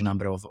large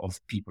number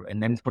of people.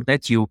 And then for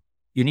that, you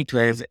need to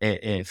have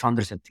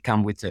founders that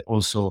come with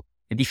also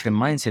a different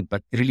mindset,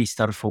 but really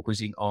start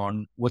focusing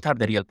on what are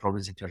the real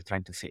problems that you are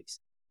trying to face.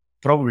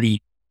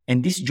 Probably,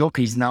 and this joke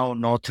is now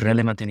not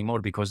relevant anymore,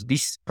 because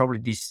this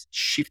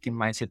shift in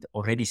mindset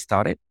already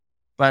started.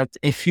 But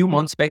a few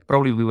months back,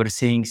 probably we were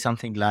saying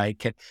something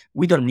like,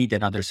 we don't need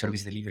another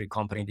service delivery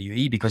company in the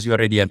UAE because we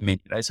already have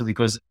many, right? So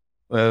because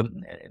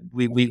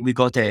we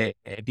got a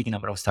big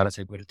number of startups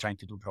that were trying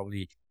to do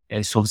probably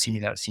solve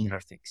similar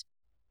things.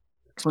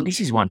 So this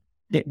is one.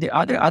 The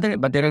other,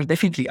 but there are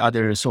definitely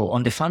others. So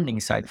on the funding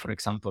side, for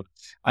example,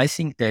 I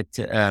think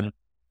that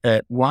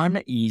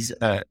one is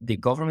the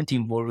government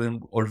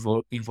involvement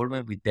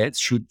with that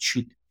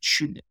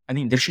should. I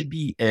mean, there should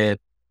be a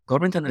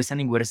government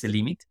understanding where is the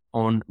limit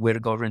on where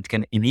government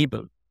can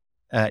enable,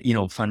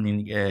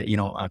 funding,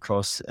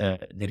 across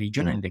the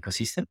region and the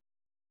ecosystem,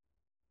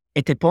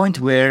 at a point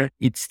where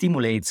it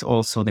stimulates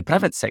also the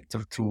private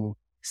sector to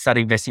start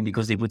investing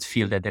because they would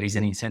feel that there is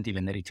an incentive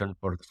and a return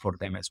for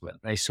them as well,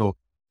 right? So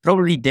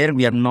probably there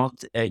we are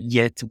not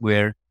yet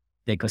where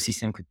the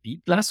ecosystem could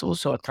be. Plus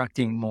also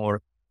attracting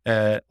more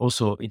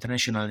also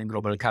international and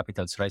global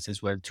capitals, right,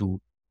 as well to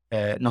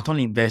not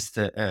only invest.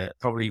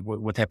 Probably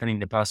what happened in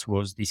the past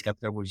was this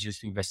capital was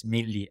used to invest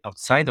mainly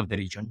outside of the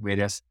region,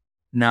 whereas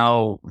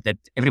now that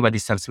everybody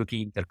starts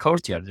looking at their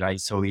courtyard, right?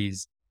 So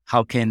is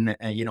how can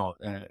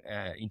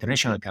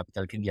international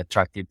capital can be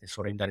attracted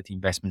for indirect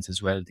investments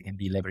as well. They can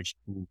be leveraged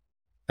to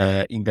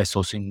invest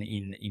also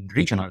in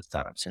regional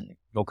startups and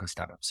local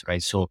startups,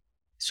 right? So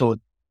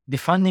the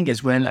funding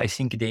as well. I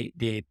think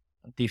the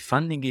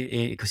funding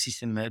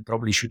ecosystem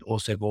probably should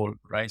also evolve,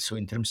 right? So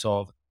in terms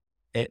of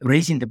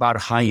raising the bar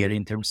higher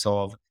in terms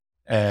of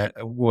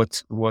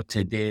what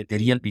the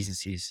real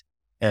businesses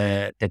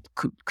that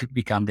could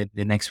become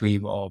the next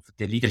wave of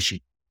the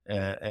leadership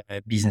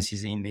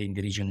businesses in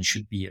the region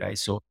should be, right?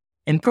 So,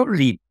 and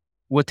probably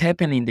what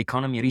happened in the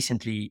economy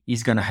recently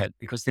is going to help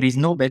because there is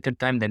no better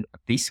time than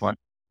this one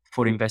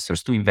for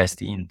investors to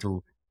invest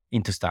into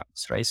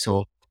startups, right?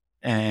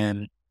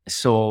 Um,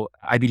 so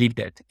I believe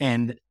that,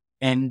 and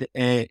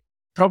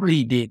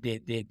probably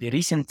the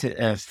recent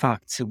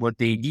facts, what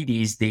they did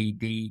is they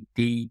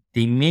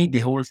made the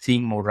whole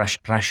thing more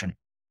rational.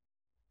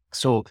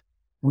 So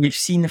we've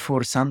seen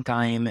for some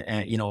time,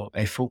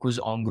 a focus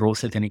on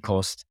growth at any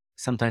cost,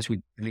 sometimes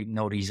with really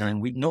no reason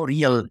and with no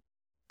real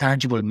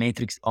tangible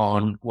metrics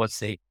on what's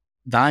the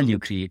value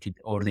created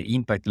or the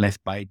impact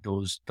left by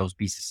those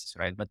businesses,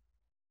 right? But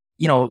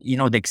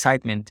the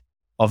excitement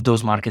of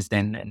those markets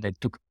then and that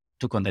took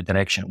on that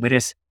direction.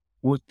 Whereas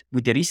with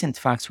the recent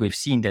facts, we've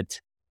seen that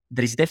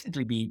there is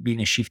definitely been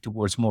a shift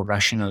towards more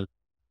rational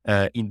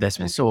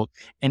investment. So,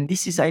 and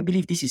this is, I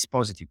believe, this is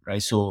positive,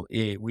 right? So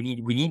we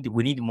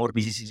need more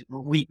businesses.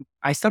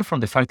 I start from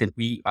the fact that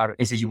we are,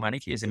 as a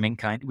humanity, as a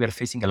mankind, we are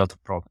facing a lot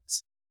of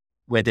problems,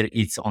 whether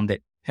it's on the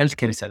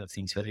healthcare side of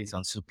things, whether it's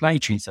on supply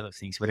chain side of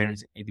things, whether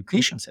it's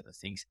education side of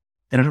things.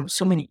 There are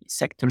so many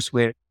sectors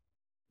where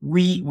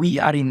we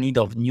are in need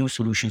of new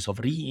solutions, of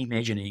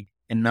reimagining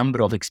a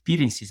number of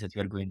experiences that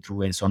we are going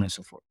through, and so on and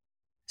so forth.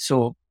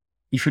 So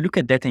if you look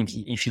at that, and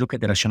if you look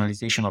at the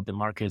rationalization of the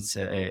markets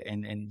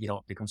and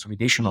the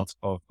consolidation of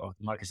the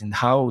markets and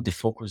how the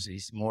focus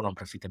is more on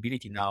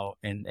profitability now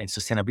and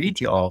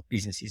sustainability of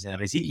businesses and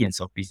resilience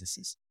of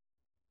businesses,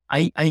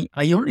 I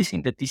only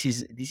think that this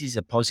is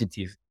a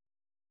positive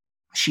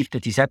shift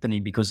that is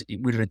happening because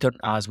it will return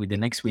us with the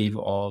next wave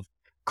of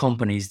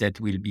companies that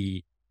will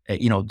be,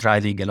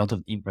 driving a lot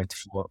of impact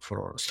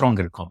for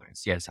stronger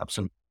companies. Yes,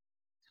 absolutely.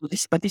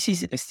 But this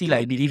is still,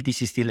 I believe,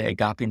 this is still a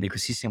gap in the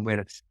ecosystem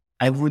where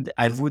I would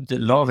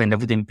love and I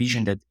would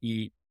envision that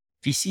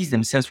VCs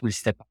themselves will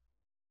step up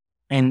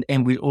and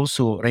will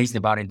also raise the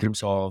bar in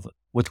terms of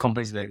what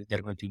companies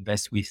they're going to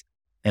invest with.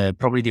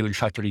 Probably they will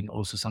factor in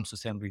also some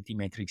sustainability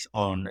metrics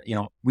on,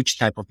 which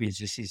type of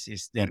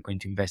businesses they're going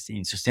to invest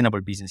in: sustainable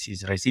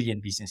businesses,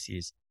 resilient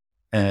businesses,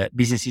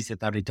 businesses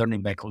that are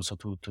returning back also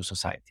to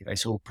society, right?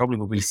 So probably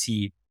we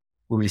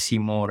will see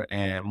more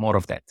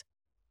of that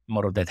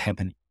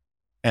happening.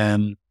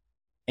 Um,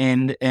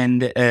 and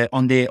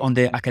on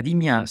the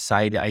academia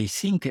side, I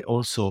think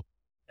also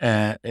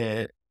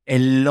a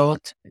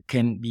lot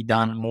can be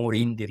done more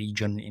in the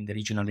region, in the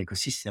regional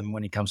ecosystem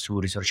when it comes to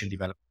research and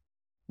development,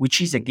 which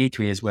is a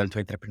gateway as well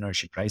to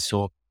entrepreneurship, right?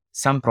 So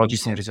some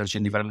projects in research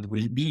and development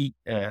will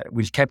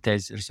kept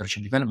as research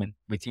and development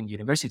within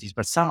universities,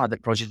 but some other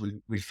projects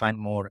will find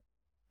more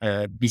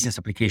business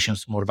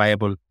applications, more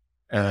viable,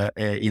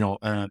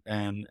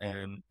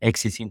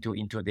 exits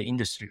into the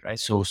industry, right?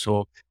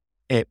 So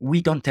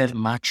we don't have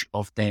much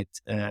of that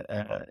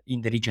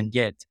in the region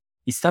yet.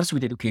 It starts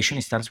with education.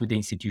 It starts with the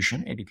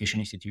education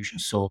institution.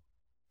 So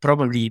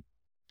probably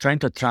trying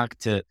to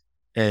attract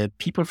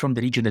people from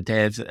the region that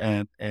have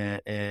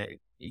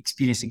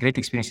great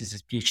experiences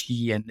as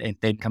PhD and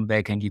then come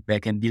back and give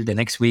back and build the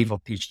next wave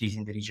of PhDs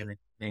in the region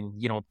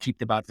and keep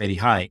the bar very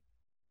high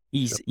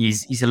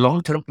is a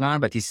long-term plan,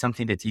 but it's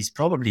something that is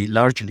probably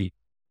largely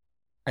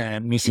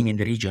missing in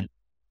the region.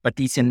 But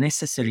it's a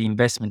necessary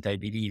investment, I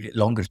believe,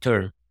 longer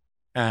term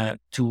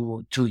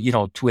to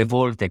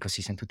evolve the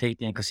ecosystem, to take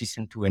the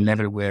ecosystem to a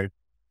level where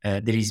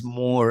there is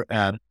more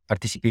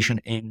participation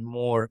and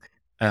more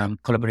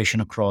collaboration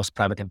across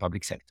private and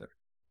public sector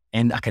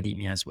and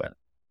academia as well.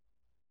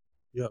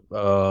 Yeah,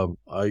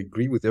 I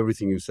agree with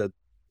everything you said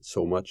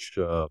so much.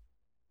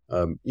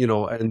 And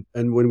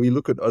when we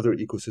look at other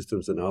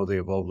ecosystems and how they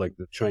evolve, like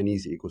the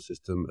Chinese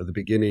ecosystem, at the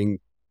beginning,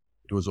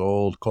 It was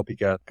all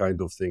copycat kind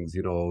of things,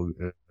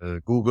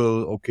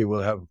 Google, okay,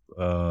 we'll have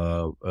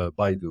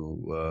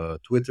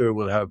Baidu, Twitter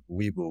will have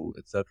Weibo,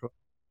 etc.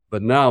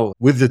 But now,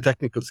 with the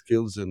technical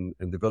skills and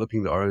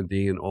developing the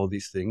R&D and all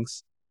these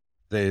things,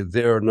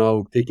 they are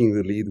now taking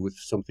the lead with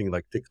something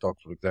like TikTok,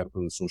 for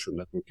example, in social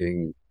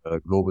networking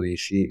globally.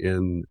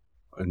 Shein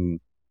and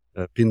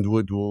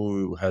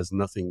Pinduoduo has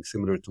nothing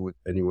similar to it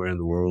anywhere in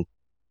the world.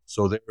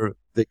 So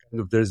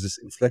there's this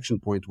inflection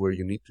point where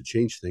you need to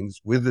change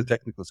things with the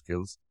technical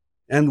skills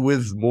and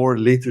with more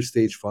later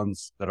stage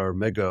funds that are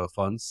mega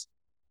funds,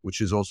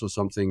 which is also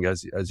something,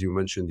 as you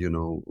mentioned,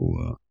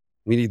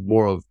 we need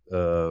more of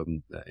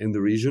in the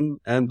region.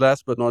 And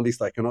last but not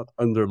least, I cannot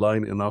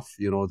underline enough,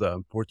 the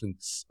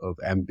importance of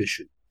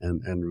ambition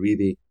and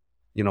really,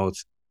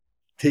 it's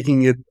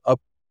taking it up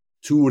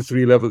 2 or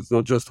 3 levels,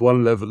 not just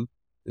one level,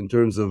 in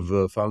terms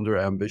of founder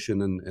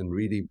ambition and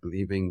really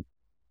believing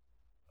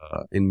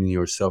in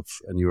yourself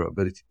and your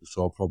ability to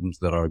solve problems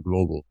that are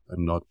global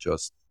and not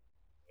just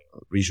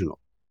regional.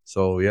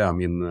 So yeah, I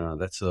mean,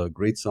 that's a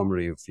great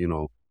summary of,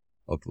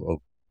 of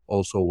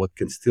also what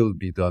can still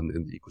be done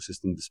in the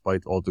ecosystem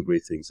despite all the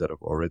great things that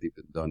have already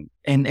been done.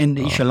 And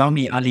if you allow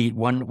me, Ali,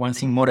 one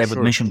thing more I would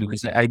mention,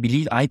 because I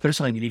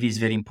personally believe is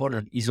very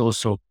important, is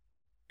also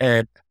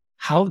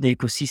how the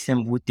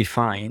ecosystem would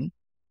define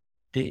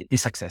the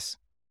success,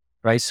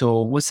 right?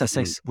 So what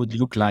success would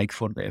look like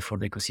for the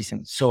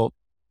ecosystem. So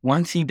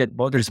one thing that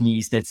bothers me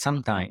is that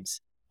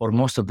sometimes, or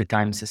most of the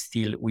times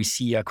still, we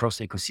see across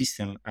the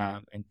ecosystem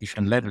at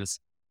different levels,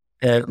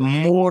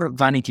 more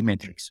vanity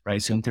metrics,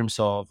 right? So in terms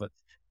of,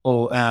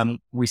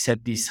 we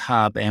set this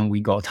hub and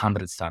we got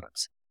 100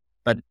 startups.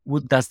 But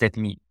what does that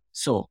mean?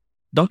 So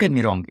don't get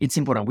me wrong, it's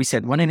important. We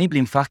said one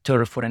enabling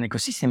factor for an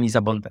ecosystem is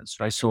abundance,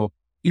 right? So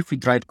if we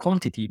drive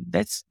quantity,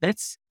 that's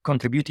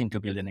contributing to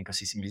build an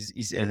ecosystem,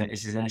 is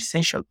an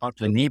essential part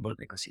to enable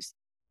the ecosystem.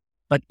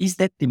 But is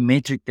that the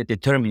metric that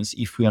determines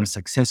if we are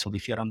successful,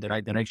 if you're on the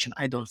right direction?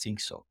 I don't think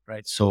so,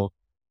 right? So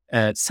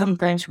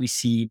sometimes we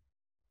see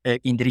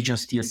in the region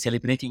still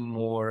celebrating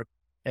more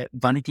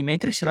vanity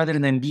metrics rather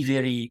than be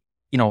very,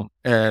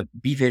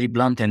 be very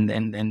blunt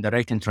and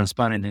direct and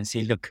transparent and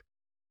say, look,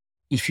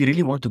 if you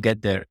really want to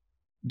get there,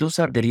 those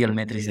are the real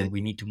metrics that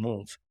we need to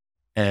move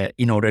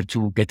in order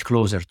to get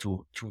closer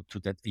to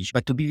that vision.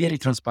 But to be very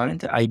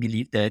transparent, I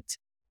believe that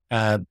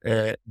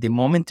the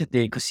moment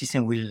the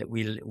ecosystem will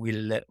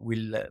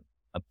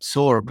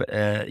absorb,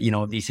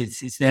 this,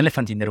 it's the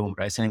elephant in the room,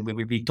 right? And we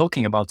will be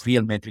talking about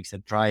real metrics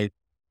that drive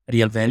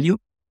real value.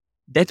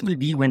 That will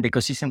be when the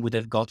ecosystem would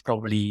have got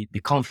probably the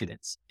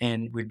confidence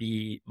and will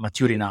be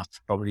mature enough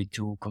probably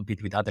to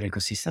compete with other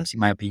ecosystems, in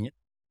my opinion.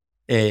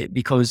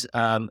 Because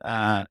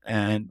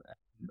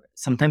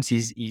sometimes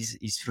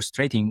is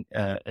frustrating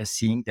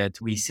seeing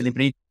that we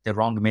celebrate the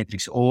wrong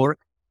metrics or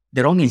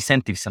the wrong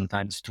incentives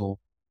sometimes to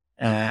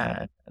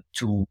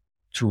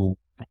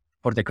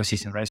for the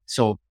ecosystem, right?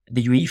 So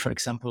the UAE, for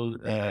example,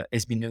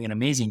 has been doing an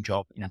amazing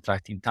job in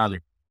attracting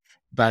talent,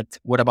 but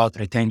what about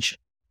retention,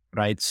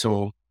 right?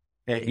 So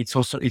it's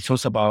also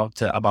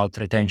about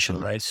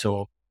retention, right?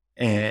 So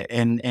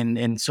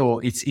and so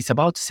it's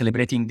about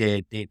celebrating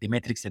the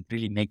metrics that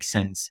really make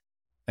sense.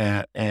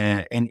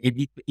 And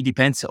it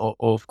depends,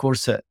 of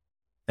course,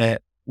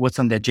 what's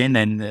on the agenda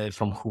and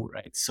from who,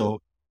 right?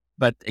 So,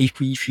 but if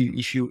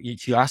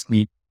you ask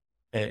me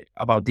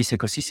about this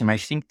ecosystem, I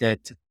think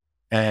that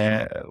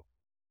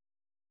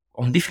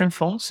on different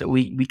fronts,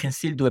 we can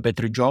still do a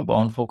better job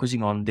on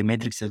focusing on the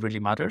metrics that really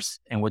matters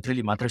and what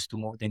really matters to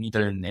move the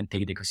needle and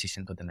take the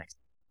ecosystem to the next.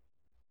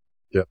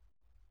 Yeah,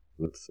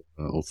 that's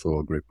also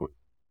a great point.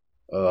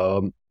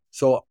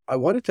 So I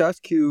wanted to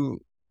ask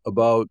you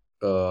about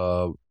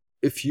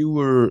if you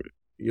were,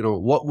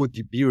 what would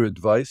be your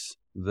advice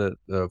that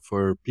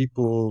for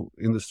people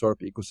in the startup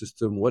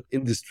ecosystem, what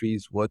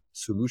industries, what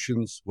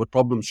solutions, what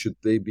problems should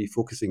they be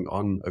focusing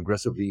on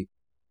aggressively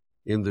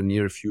in the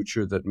near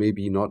future that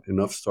maybe not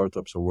enough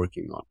startups are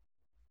working on?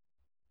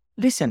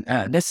 Listen,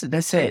 that's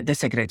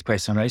a great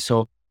question, right?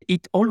 So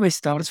it always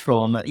starts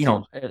from,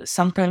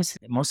 sometimes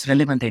the most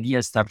relevant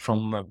ideas start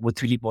from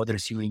what really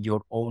bothers you in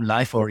your own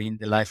life or in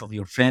the life of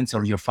your friends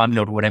or your family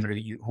or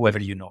whoever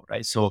you know,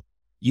 right? So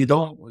you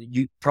don't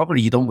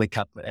wake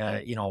up,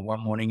 one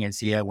morning and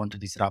say, I want to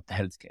disrupt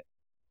healthcare.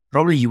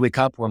 Probably you wake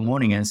up one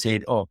morning and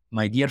say, oh,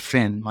 my dear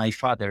friend, my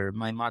father,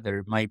 my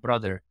mother, my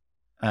brother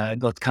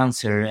got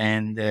cancer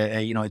and,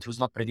 it was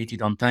not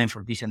predicted on time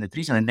for this and that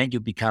reason. And then you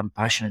become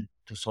passionate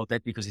to solve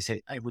that because you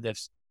say, I would have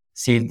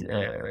saved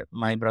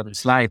my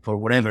brother's life or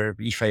whatever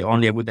if I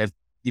would have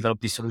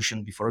developed this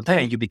solution before time.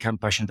 And you become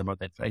passionate about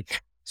that, right?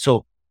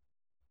 So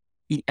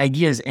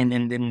ideas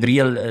and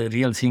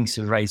real things,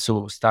 right?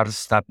 So start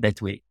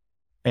that way.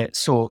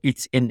 So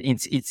it's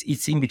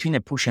in between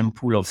a push and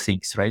pull of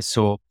things, right?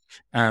 So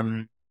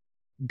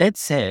that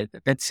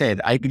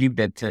said, I believe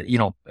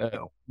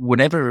that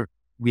whatever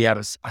we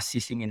are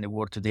assisting in the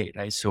world today,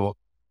 right? So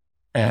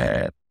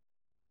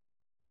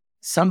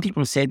some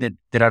people say that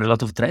there are a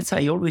lot of threats.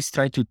 I always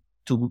try to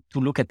to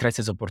look at threats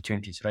as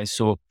opportunities, right?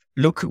 So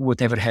look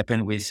whatever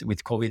happened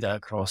with COVID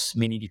across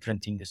many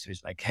different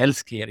industries, like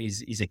healthcare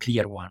is a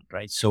clear one,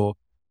 right? So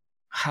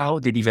how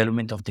the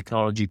development of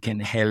technology can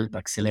help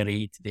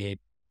accelerate the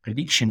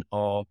prediction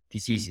of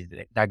diseases,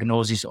 the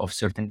diagnosis of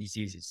certain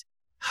diseases,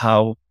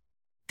 how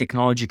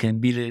technology can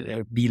be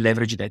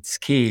leveraged at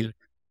scale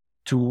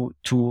to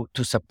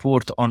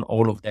support on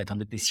all of that, on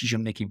the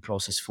decision making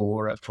process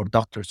for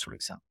doctors, for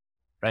example,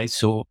 right?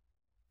 So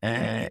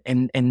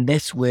and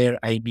that's where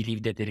I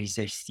believe that there is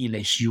still a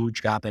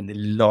huge gap and a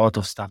lot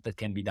of stuff that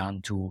can be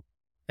done to,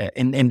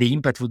 and the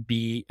impact would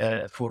be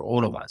for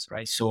all of us,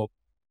 right? So,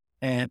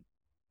 uh,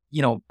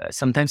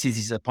 sometimes it's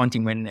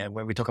disappointing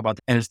when we talk about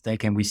health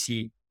tech and we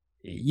see,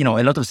 a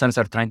lot of startups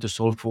are trying to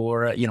solve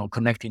for,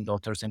 connecting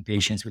doctors and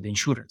patients with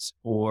insurance,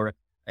 or,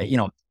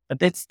 but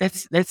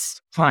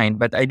that's fine.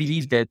 But I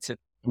believe that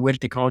where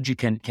technology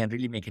can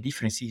really make a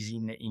difference is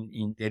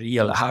in the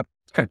real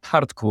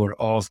hardcore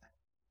of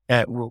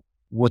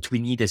what we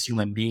need as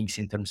human beings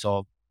in terms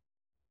of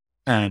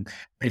um,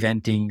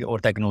 preventing or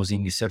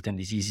diagnosing certain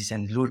diseases,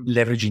 and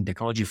leveraging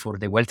technology for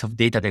the wealth of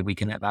data that we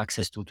can have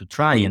access to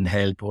try and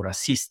help or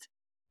assist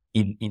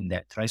in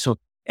that, right? So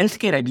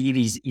healthcare, I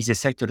believe, is a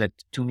sector that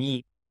to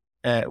me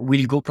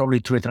will go probably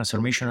through a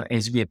transformation,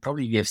 as we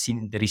have seen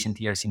in the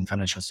recent years in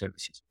financial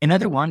services.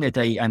 Another one that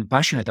I am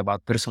passionate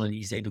about personally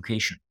is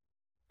education.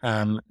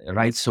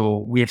 Right. So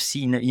we have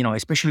seen,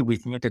 especially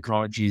with new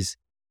technologies,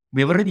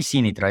 we have already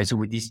seen it, right? So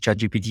with this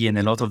ChatGPT and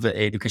a lot of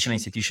educational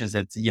institutions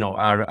that,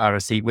 are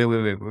saying,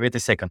 wait a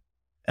second.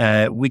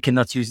 We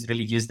cannot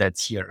really use that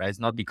here, right? It's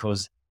not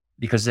because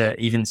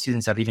even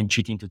students are even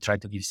cheating to try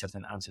to give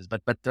certain answers.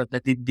 But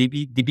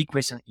the big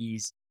question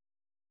is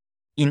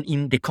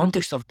in the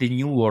context of the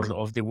new world,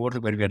 of the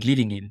world where we are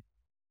living in,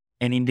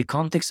 and in the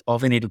context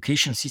of an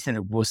education system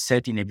that was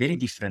set in a very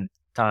different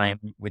time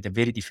with a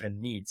very different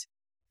needs.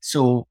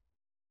 So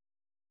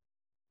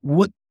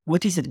what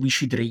is it we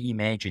should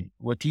reimagine?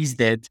 What is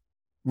that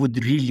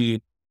would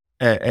really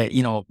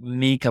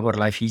make our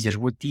life easier?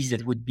 What is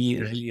that would be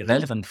really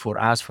relevant for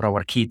us, for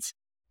our kids,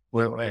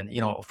 well, and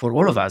for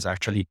all of us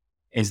actually,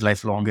 as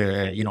lifelong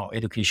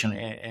education,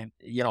 and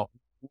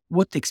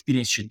what the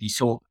experience should be.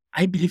 So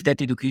I believe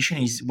that education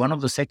is one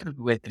of the sectors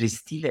where there is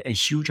still a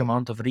huge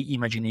amount of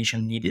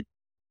reimagination needed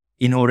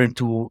in order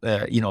to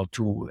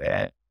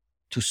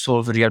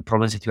solve real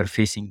problems that we are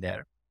facing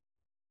there.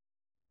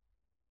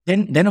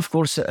 Then of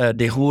course,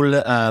 the whole,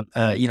 I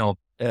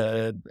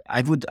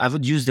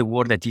would use the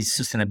word that is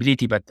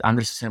sustainability, but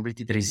under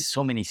sustainability, there is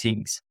so many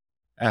things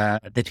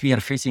that we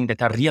are facing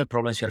that are real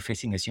problems we are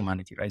facing as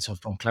humanity, right? So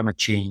from climate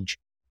change,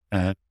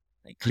 uh,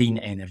 clean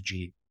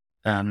energy,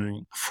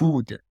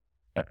 food,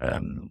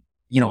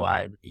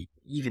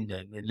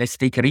 even let's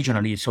take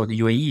regionally. So the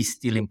UAE is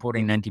still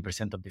importing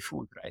 90% of the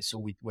food, right? So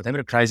with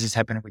whatever crisis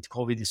happened with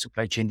COVID, the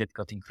supply chain that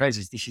got in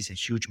crisis, this is a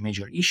huge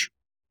major issue,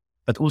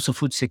 but also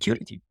food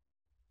security,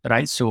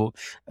 right? So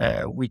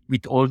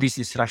with all this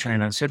distraction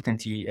and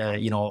uncertainty,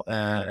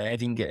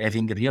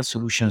 having real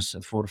solutions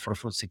for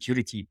food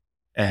security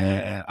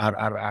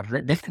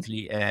are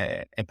definitely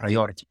a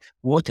priority.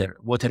 Water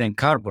and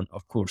carbon,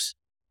 of course,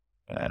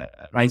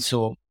 right?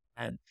 So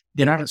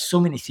there are so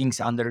many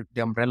things under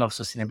the umbrella of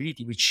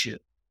sustainability, which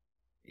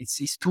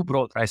it's too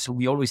broad, right? So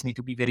we always need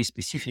to be very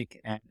specific,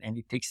 and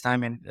it takes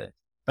time. And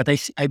but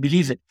I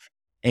believe that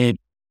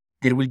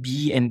there will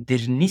be, and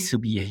there needs to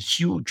be, a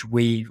huge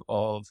wave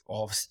of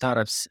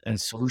startups and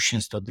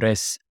solutions to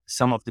address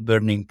some of the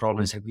burning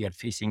problems that we are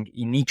facing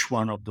in each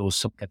one of those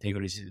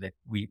subcategories that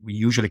we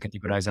usually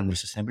categorize under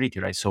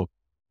sustainability, right? So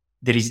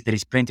there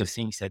is plenty of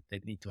things that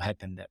need to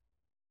happen there.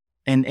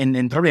 And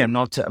probably I'm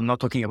not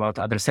talking about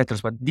other sectors,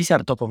 but these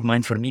are top of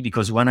mind for me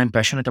because one, I'm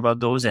passionate about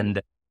those,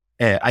 and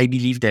I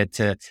believe that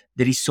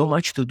there is so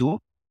much to do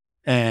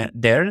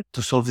there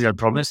to solve real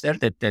problems there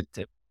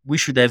that we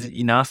should have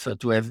enough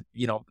to have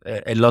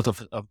a lot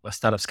of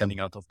startups coming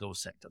out of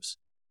those sectors.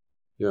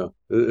 Yeah,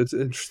 it's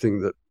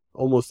interesting that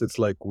almost it's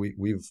like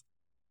we've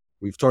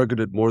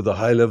targeted more the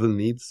high level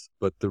needs,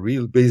 but the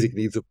real basic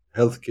needs of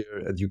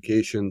healthcare,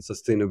 education,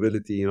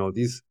 sustainability,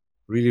 these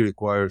really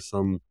require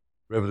some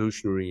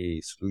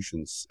revolutionary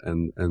solutions,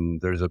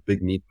 and there's a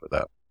big need for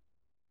that.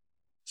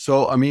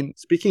 So, I mean,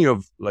 speaking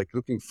of like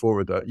looking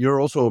forward,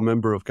 you're also a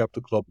member of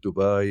Capital Club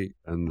Dubai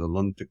and the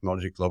London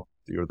Technology Club.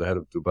 You're the head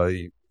of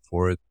Dubai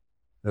for it.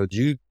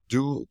 Do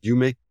you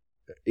make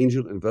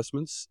angel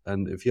investments?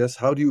 And if yes,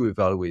 how do you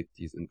evaluate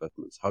these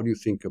investments? How do you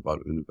think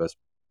about an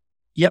investment?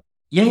 Yep.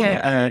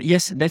 Yeah.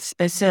 Yes, that's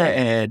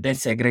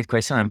a great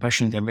question. I'm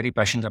very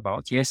passionate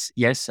about.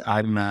 Yes,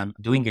 I'm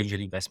doing angel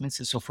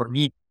investments. So for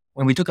me,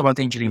 when we talk about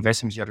angel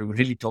investments, you're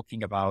really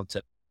talking about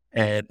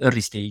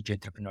early stage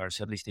entrepreneurs,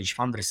 early stage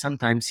founders.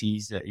 Sometimes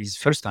he's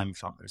first time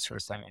founders,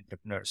 first time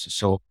entrepreneurs.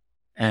 So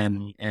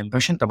I'm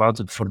passionate about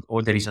it for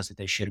all the reasons that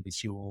I shared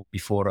with you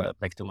before,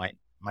 back to my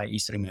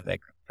history, my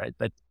background, right?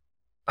 But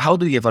how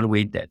do you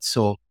evaluate that?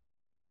 So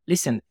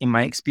listen, in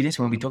my experience,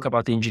 when we talk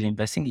about angel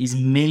investing, is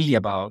mainly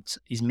about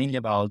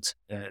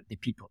the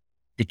people,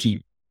 the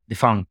team, the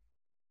fund.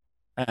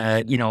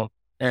 Uh, you know,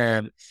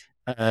 um,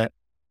 uh,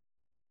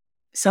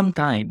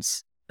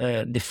 sometimes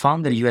the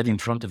founder you have in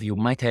front of you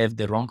might have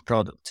the wrong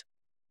product,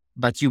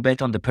 but you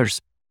bet on the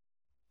person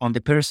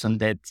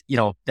that,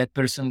 that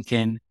person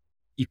can,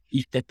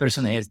 if that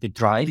person has the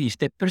drive, if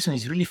that person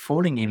is really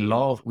falling in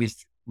love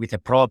with a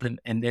problem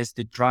and there's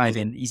the drive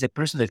and is a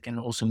person that can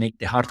also make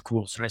the hard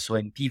calls, right? So,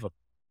 and pivot.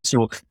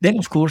 So then,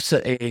 of course,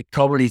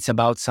 probably it's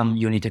about some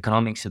unit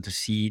economics to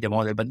see the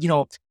model. But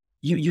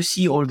you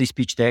see all these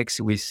pitch decks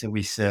with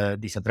this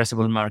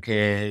addressable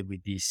market,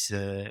 with this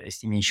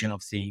estimation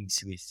of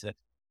things,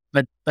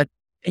 but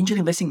angel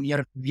investing, we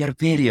are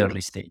very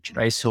early stage,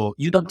 right? So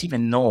you don't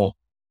even know,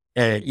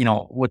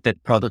 what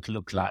that product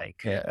look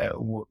like,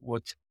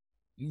 what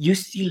you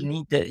still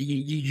need.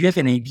 You have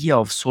an idea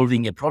of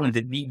solving a problem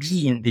that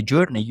maybe in the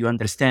journey you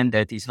understand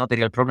that it's not a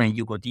real problem. And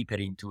you go deeper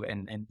into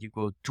and you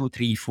go 2,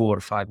 3, 4,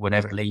 5,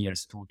 whatever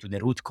layers to the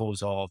root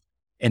cause of,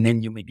 and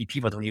then you maybe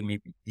pivot or you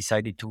maybe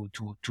decided to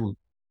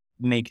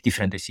make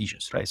different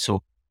decisions, right?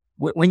 So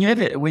when you're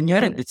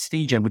at that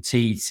stage, I would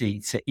say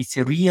it's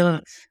a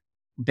real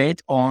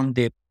bet on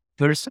the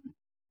person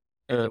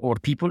or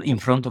people in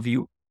front of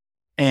you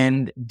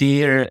and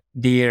their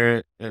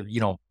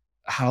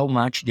how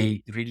much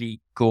they really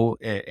go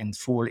and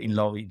fall in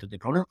love into the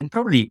problem. And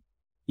probably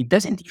it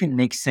doesn't even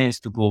make sense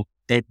to go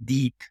that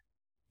deep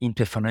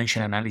into a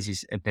financial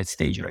analysis at that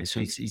stage, right? So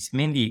it's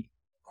mainly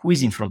who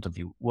is in front of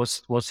you,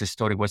 what's the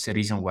story, what's the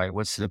reason why,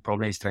 what's the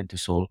problem he's trying to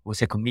solve, what's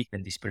the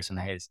commitment this person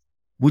has,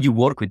 would you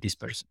work with this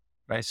person,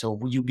 right? So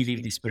would you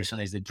believe this person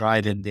has the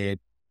drive and the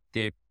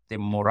the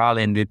morale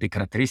and the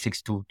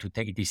characteristics to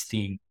take this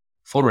thing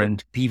forward and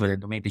to pivot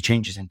and to make the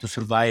changes and to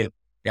survive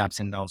the ups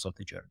and downs of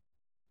the journey.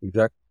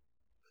 Exactly.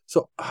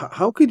 So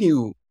how can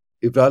you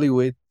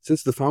evaluate,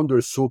 since the founder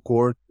is so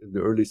core in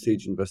the early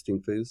stage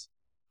investing phase,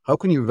 how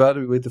can you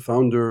evaluate the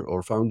founder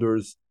or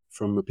founders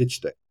from a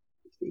pitch deck?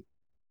 It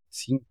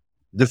seems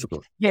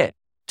difficult. Yeah.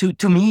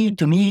 To me,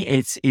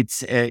 it's to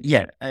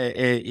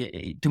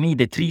me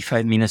the 3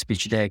 5 minutes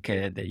pitch deck,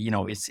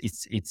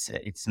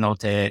 it's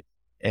not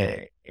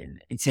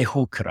it's a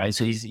hook, right?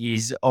 So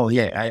is oh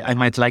yeah, I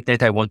might like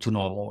that, I want to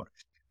know more,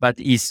 but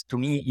is to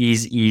me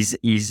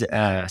is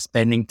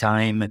spending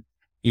time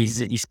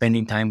is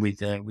spending time with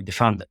the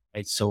founder,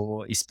 right?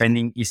 So is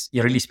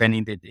you're really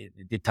spending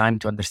the time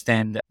to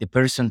understand the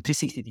person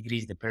 360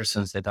 degrees, the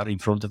persons that are in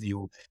front of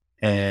you,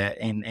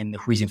 and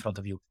who is in front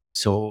of you.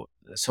 So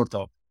sort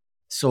of.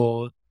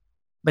 So,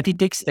 but it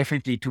takes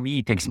definitely, to me,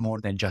 it takes more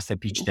than just a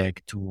pitch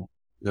deck to,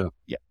 Yeah.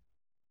 yeah.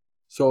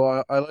 So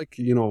I like,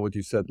 what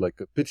you said,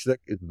 like a pitch deck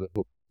is the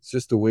hook. It's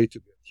just a way to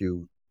get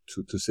you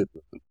to sit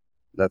with them.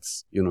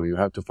 That's, you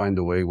have to find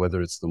a way,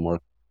 whether it's the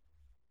market,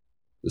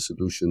 the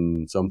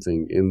solution,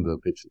 something in the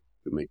pitch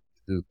to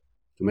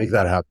make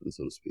that happen,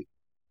 so to speak.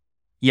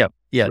 Yeah.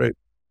 Yeah. Right.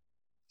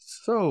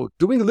 So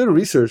doing a little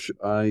research,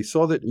 I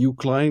saw that you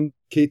climbed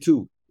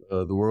K2,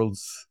 the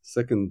world's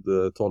second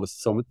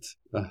tallest summit.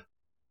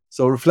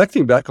 So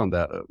reflecting back on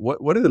that,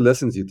 what are the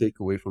lessons you take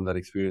away from that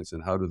experience,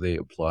 and how do they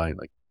apply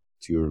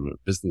to your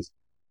business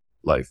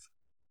life?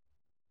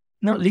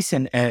 No,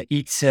 listen, the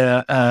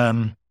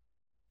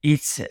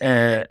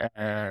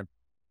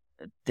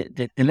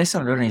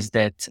lesson learned is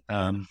that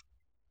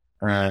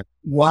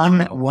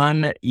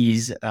one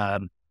is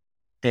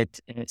that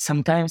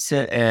sometimes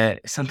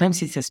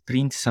it's a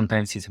sprint,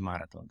 sometimes it's a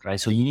marathon, right?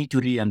 So you need to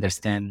really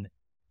understand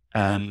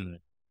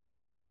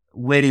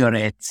where you're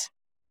at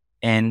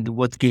and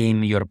what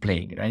game you're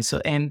playing, right?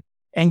 So and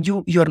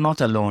you're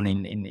not alone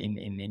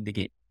in the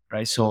game,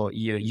 right? So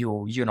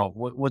you know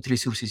what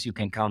resources you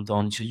can count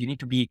on. So you need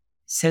to be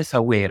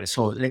self-aware.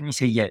 So let me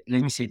say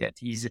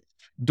that is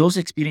those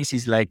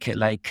experiences like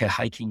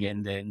hiking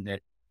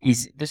and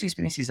is those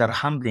experiences are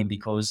humbling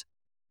because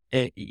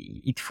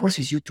it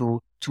forces you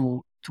to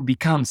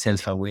become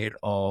self-aware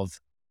of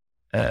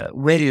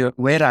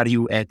where are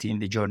you at in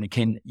the journey?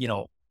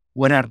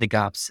 What are the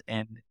gaps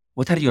and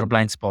what are your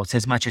blind spots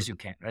as much as you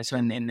can, right? So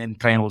and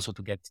trying also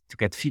to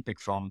get feedback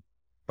from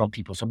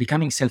people. So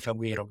becoming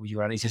self-aware of who you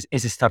are is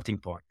a starting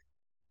point.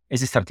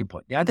 As a starting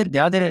point. The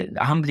other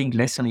humbling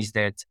lesson is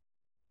that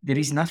there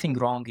is nothing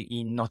wrong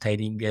in not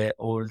having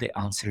all the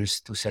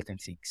answers to certain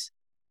things,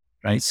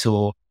 right?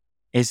 So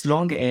as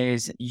long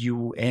as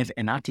you have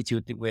an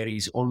attitude where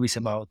it's always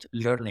about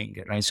learning,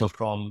 right? So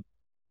from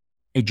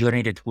a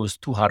journey that was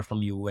too hard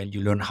from you and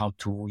you learn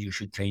you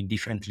should train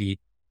differently,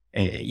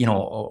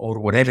 or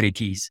whatever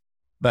it is,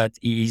 but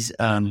is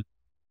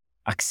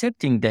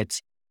accepting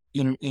that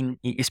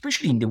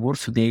especially in the world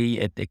today,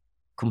 at the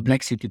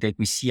complexity that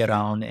we see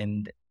around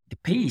and the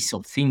pace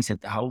of things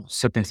and how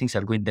certain things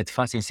are going that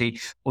fast and say,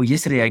 oh,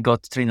 yesterday I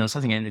got trained on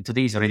something and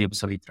today is already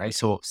obsolete, right?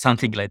 So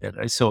something like that,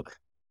 right? So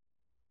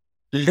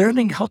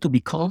learning how to be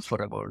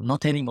comfortable,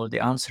 not having all the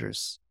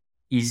answers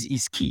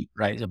is key,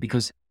 right? So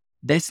because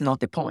that's not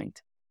the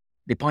point.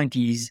 The point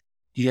is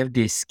you have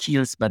the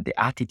skills, but the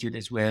attitude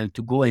as well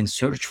to go and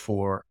search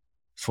for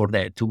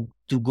that, to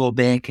go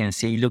back and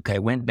say, look, I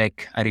went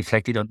back, I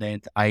reflected on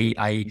that.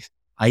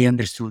 I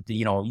understood,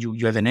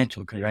 you have a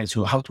network, right?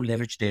 So how to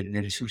leverage the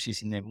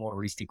resources in a more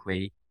holistic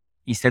way.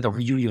 instead of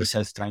you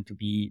yourself trying to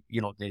be,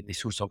 the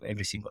source of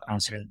every single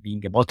answer and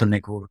being a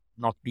bottleneck or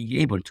not being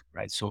able to,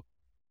 right? So,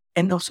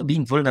 and also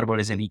being vulnerable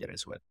as a leader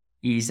as well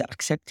is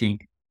accepting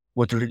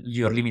what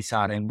your limits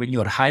are. And when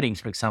you're hiring,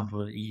 for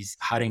example, is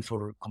hiring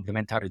for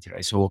complementarity,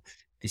 right? So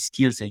the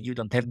skills that you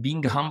don't have,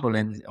 being humble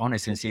and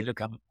honest and say,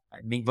 look, I'm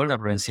being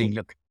vulnerable and saying,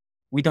 look,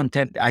 I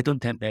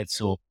don't have that.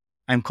 So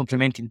I'm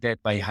complementing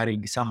that by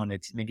hiring someone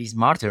that's maybe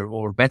smarter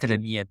or better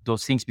than me at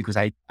those things because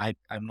I'm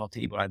not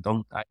able,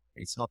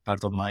 it's not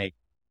part of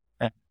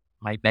uh,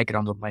 my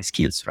background or my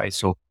skills, right?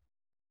 So,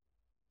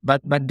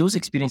 but those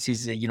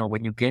experiences,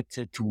 when you get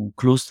too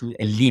close to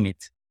a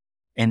limit,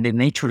 and the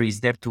nature is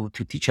there to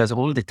teach us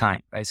all the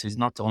time, right? So it's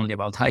not only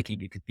about hiking;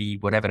 it could be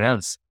whatever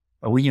else.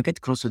 But when you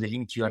get close to the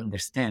limit, you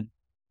understand,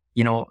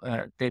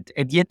 that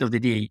at the end of the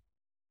day,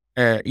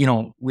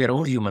 we are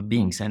all human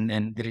beings,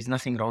 and there is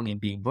nothing wrong in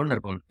being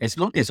vulnerable, as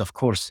long as, of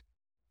course,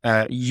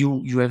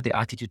 you have the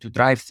attitude to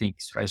drive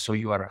things, right? So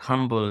you are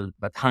humble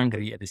but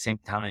hungry at the same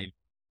time,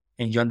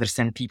 and you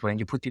understand people, and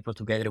you put people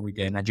together with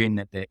an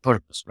agenda, the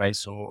purpose, right?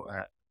 So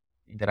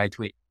in the right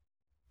way.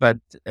 But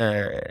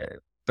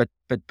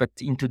but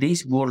in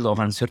today's world of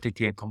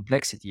uncertainty and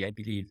complexity, I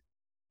believe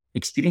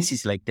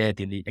experiences like that,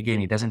 and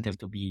again, it doesn't have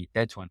to be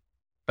that one,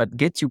 but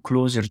get you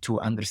closer to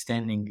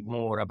understanding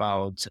more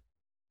about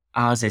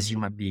us as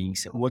human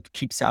beings, what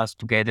keeps us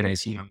together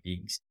as human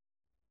beings,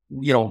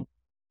 you know,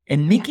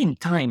 and making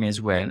time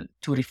as well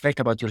to reflect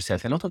about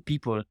yourself. A lot of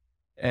people,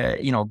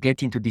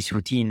 get into this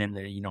routine and,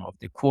 of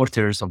the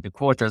quarters of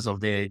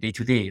the day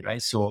to day,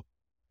 right? So,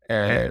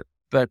 uh,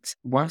 but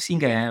one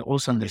thing I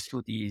also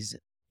understood is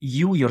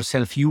you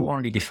yourself, you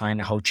only define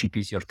how cheap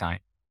is your time,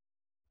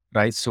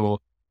 right? So,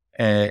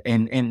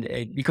 and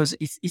because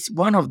it's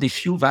one of the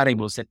few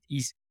variables that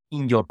is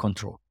in your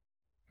control,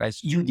 right?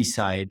 You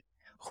decide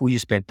who you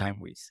spend time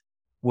with,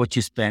 what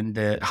you spend,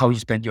 how you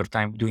spend your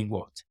time doing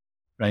what,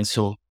 right?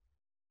 So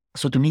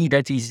to me,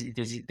 that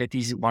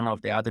is one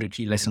of the other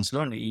key lessons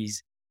learned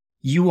is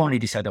you only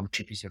decide how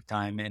cheap is your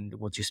time and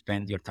what you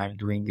spend your time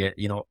doing,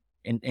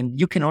 and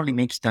you can only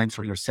make time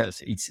for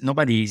yourself. It's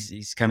nobody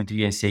is coming to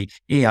you and say,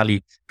 "Hey,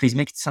 Ali, please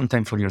make some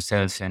time for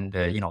yourself," and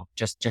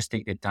just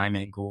take the time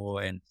and go.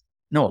 And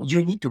no,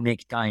 you need to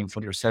make time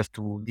for yourself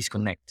to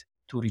disconnect,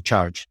 to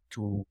recharge,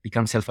 to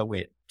become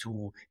self-aware,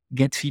 to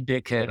get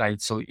feedback,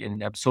 right? So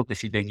and absorb the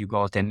feedback you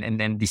got, and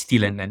then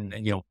distill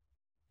and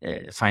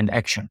find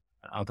action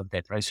out of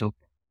that, right? So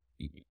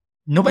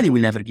nobody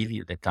will ever give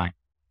you that time,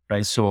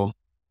 right? So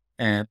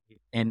uh,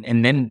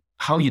 and then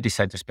how you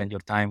decide to spend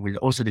your time will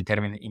also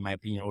determine, in my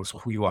opinion, also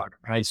who you are,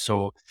 right?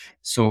 So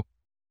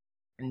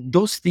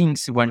those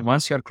things, when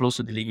once you are close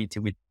to the limit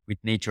with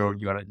nature, or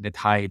you are at that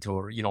height,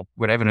 or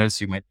wherever else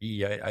you might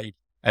be. I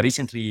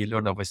recently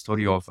learned of a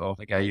story of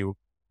a guy who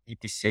did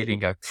this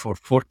sailing for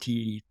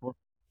 40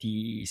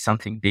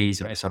 something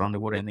days, right, around the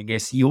world, and I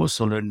guess he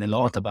also learned a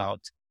lot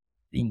about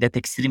in that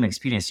extreme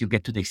experience. You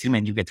get to the extreme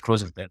and you get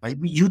closer to that. Right?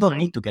 You don't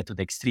need to get to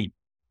the extreme,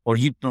 or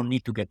you don't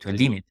need to get to a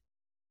limit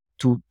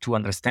to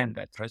understand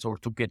that, right? Or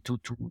to get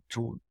to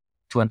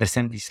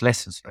understand these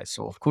lessons, right?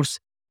 So of course,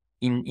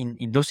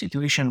 in those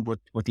situations,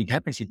 what it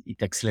happens,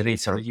 it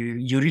accelerates, or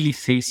you really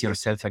face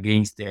yourself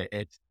against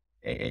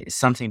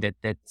something that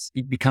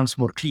it becomes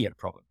more clear,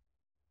 probably.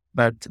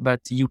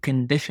 But you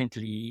can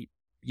definitely,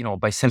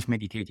 by self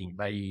meditating,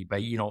 by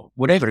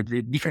whatever,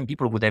 the different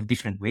people would have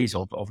different ways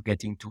of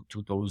getting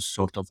to those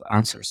sort of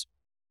answers.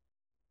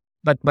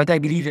 But I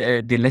believe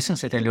the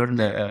lessons that I learned,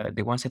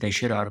 the ones that I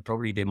share, are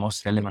probably the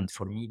most relevant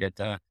for me,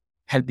 that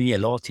helped me a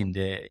lot in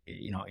the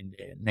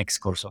next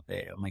course of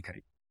my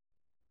career.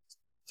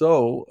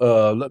 So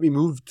let me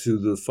move to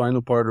the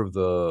final part of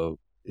the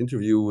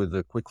interview with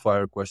the quick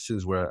fire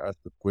questions, where I ask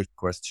a quick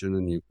question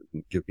and you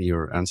can give me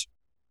your answer.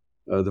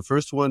 The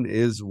first one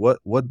is,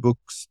 what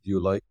books do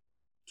you like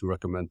to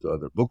recommend to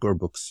other book or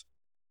books?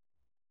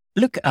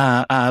 Look,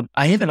 I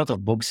have a lot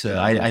of books.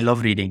 I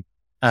love reading.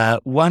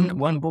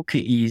 One book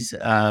is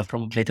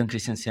from Clayton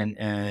Christensen.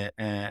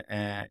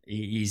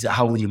 Is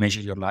How Will You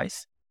Measure Your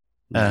Life?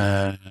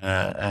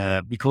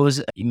 Because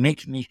it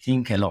makes me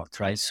think a lot,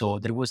 right? So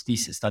there was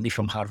this study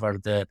from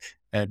Harvard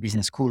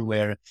Business School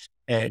where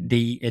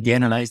they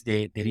analyzed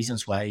the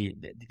reasons why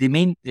the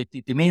main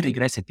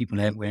regrets that people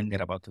have when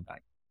they're about to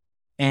die.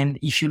 And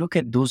if you look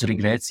at those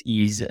regrets,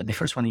 is the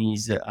first one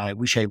is I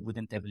wish I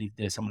wouldn't have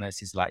lived someone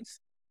else's life.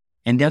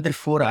 And the other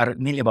four are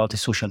mainly about the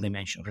social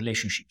dimension,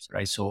 relationships,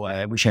 right? So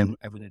I wish I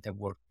wouldn't have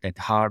worked that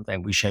hard. I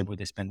wish I would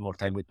have spent more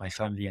time with my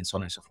family, and so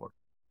on and so forth.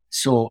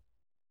 So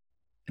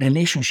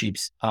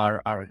relationships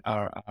are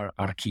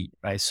key,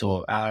 right?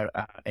 So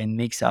and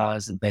makes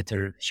us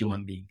better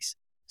human beings.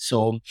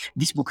 So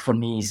this book for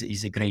me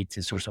is a great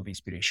source of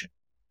inspiration.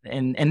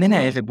 And then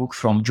I have a book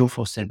from Joe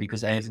Foster,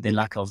 because I have the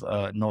luck of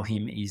know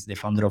him. He's the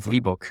founder of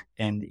Reebok,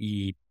 and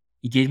he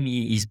gave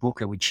me his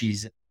book, which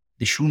is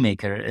The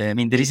Shoemaker. I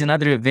mean, there is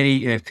another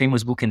very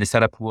famous book in the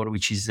startup world,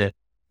 which is The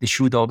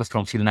Shoe Dog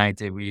from Phil Knight,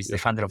 who is the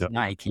founder of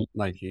Nike.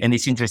 Nike. And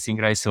it's interesting,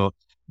 right? So,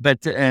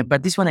 but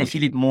this one I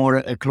feel it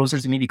more closer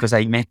to me, because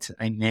I met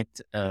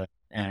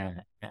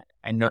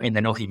and I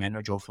know him, I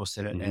know Joe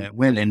Foster Mm-hmm.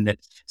 well, and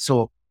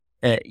so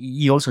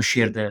he also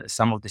shared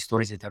some of the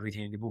stories that are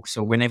written in the book.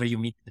 So whenever you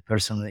meet the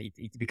person,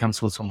 it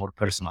becomes also more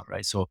personal,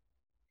 right? So,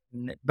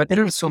 but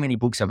there are so many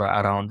books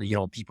around,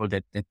 people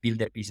that build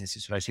their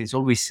businesses, right? So it's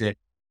always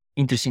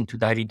interesting to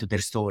dive into their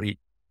story,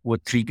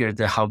 what triggered,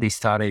 how they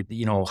started,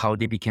 how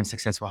they became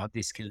successful, how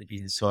they scaled the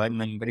business. So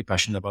I'm very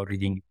passionate about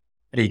reading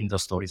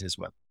those stories as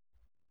well.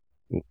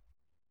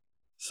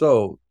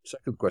 So,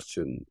 second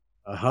question: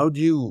 how do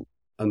you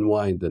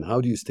unwind and how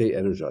do you stay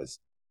energized?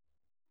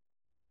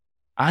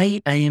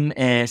 I am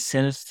a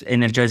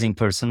self-energizing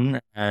person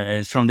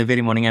from the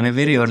very morning. I'm a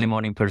very early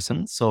morning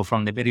person. So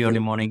from the very early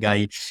morning,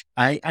 I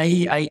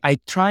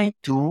try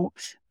to.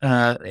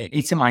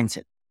 It's a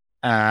mindset.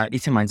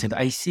 It's a mindset.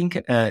 I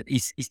think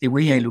it's the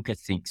way I look at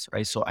things,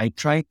 right? So I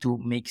try to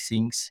make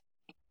things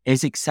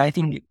as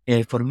exciting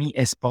for me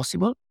as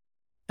possible,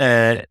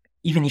 uh,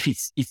 even if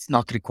it's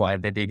not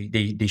required that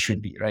they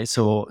should be, right?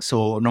 So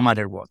no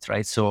matter what,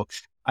 right? So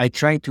I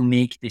try to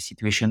make the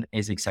situation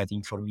as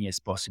exciting for me as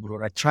possible,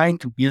 or I try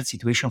to build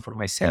situation for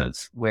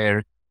myself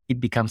where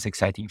it becomes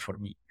exciting for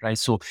me, right?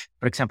 So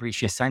for example,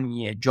 if you assign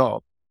me a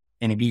job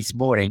and it is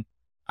boring,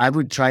 I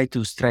would try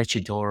to stretch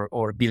it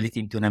or build it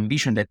into an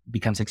ambition that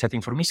becomes exciting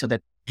for me. So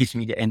that gives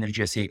me the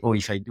energy. I say, oh,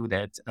 if I do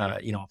that,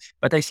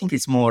 but I think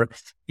it's more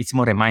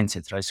a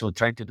mindset, right? So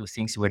trying to do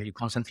things where you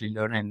constantly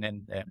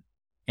learn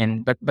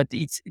but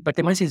the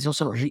mindset is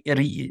also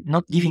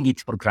not giving it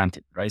for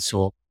granted, right?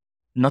 So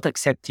not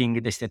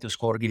accepting the status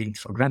quo or giving it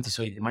for granted.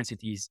 So the mindset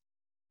is,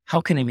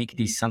 how can I make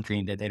this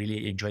something that I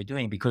really enjoy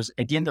doing? Because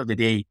at the end of the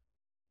day,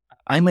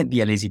 I might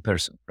be a lazy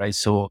person, right?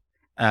 So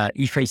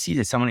if I see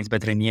that someone is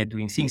better than me at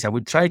doing things, I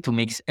would try to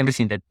make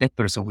everything that that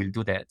person will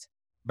do that,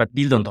 but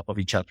build on top of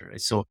each other.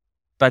 Right? So,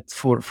 but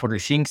for the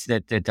things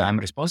that I'm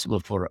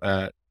responsible for,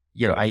 I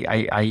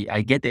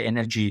get the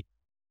energy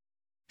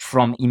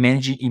from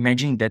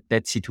imagining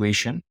that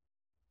situation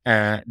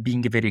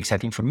being very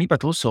exciting for me,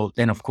 but also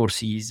then of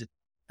course is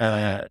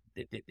the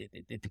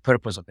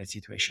purpose of that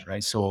situation,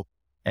 right? So,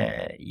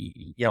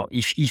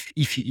 if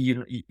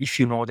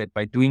you know that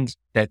by doing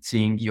that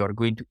thing you are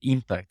going to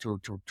impact to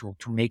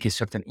make a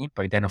certain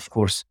impact, then of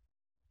course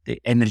the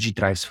energy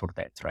drives for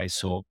that, right?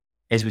 So,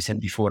 as we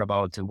said before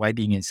about why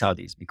being in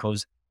Saudi is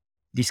because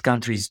this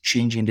country is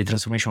changing, the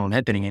transformation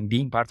happening, and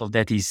being part of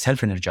that is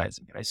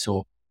self-energizing, right?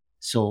 So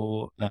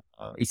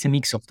it's a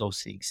mix of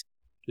those things.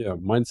 Yeah,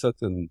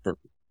 mindset and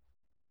purpose.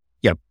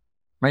 Yeah,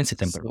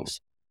 mindset and So, purpose.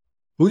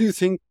 who do you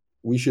think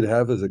we should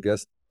have as a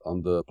guest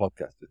on the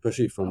podcast,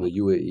 especially from the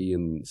UAE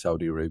and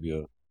Saudi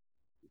Arabia?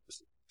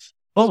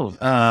 Oh,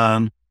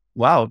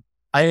 wow.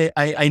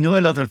 I know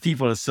a lot of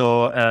people,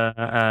 so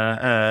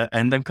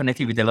and I'm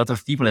connected with a lot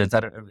of people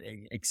that are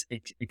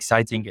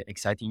exciting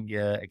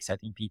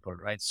people,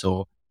 right?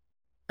 So,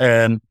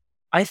 um,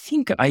 I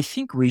think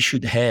we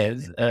should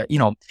have,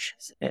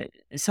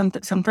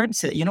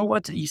 sometimes you know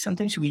what?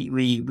 Sometimes we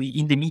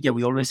in the media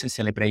we always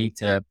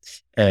celebrate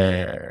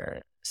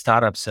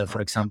startups,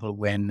 for example,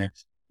 when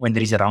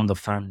there is a round of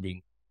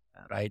funding,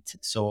 right?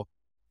 So,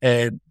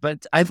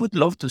 but I would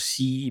love to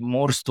see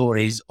more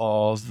stories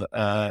of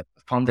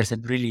founders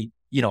that really,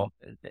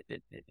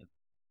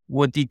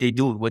 what did they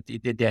do? What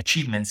did the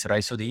achievements,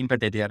 right? So the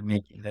impact that they are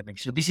making.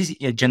 So this is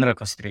a general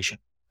consideration.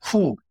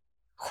 Who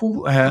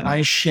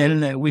we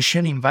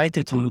shall invite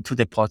to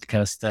the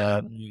podcast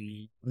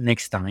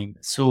next time.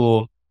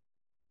 So,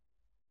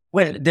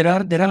 well, I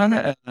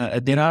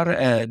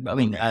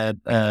mean,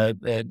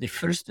 the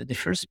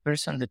first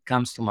person that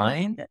comes to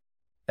mind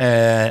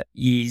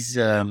is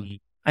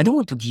I don't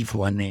want to give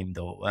one name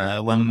though,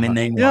 one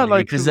name Yeah, only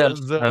like because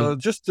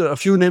just a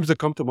few names that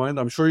come to mind.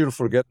 I'm sure you'll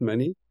forget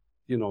many.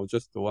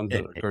 Just the ones uh,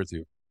 that occur to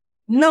you.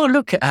 no,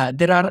 look,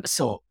 there are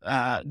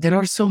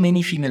so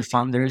many female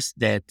founders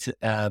that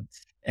are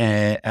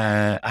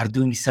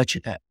doing such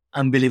an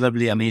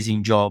unbelievably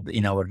amazing job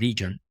in our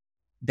region.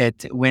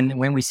 That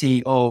when we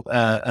say, oh,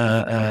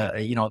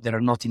 there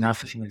are not enough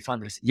female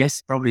founders.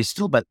 Yes, probably it's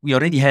true, but we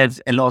already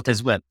have a lot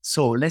as well.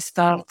 So let's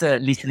start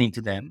listening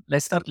to them.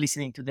 Let's start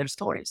listening to their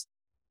stories.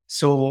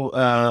 So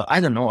I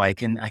don't know. I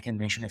can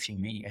mention a few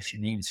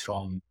names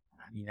from.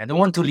 I mean, I don't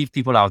want to leave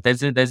people out. That's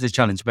the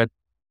challenge. But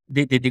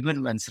the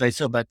good ones, right?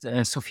 So, but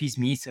Sophie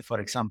Smith, for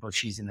example,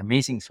 she's an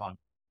amazing founder.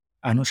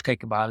 Anushka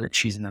Iqbal,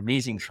 she's an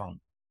amazing founder.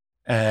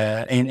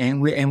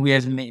 And we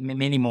have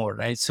many more,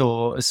 right?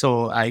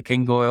 So I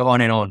can go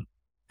on and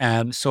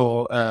on.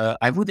 So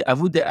I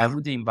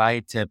would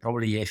invite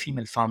probably a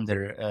female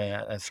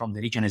founder from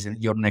the region as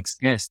your next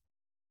guest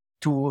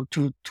to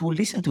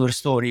listen to her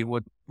story,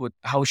 what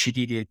how she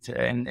did it,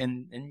 and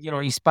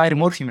inspire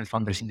more female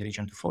founders in the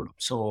region to follow.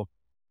 So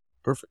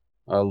Perfect.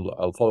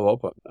 I'll follow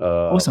up.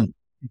 awesome.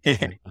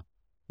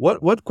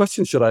 What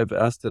question should I have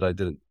asked that I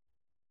didn't?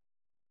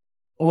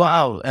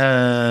 Wow.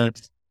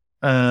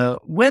 Well,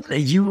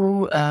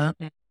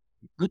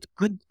 good,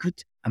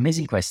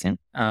 amazing question.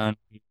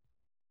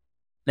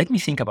 Let me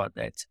think about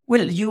that.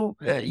 Well, you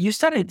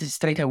started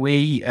straight away.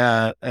 You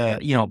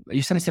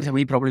started straight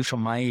away probably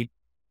from my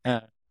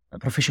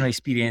professional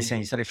experience,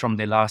 and it started from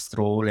the last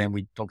role, and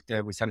we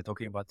started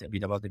talking about a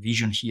bit about the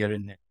vision here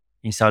in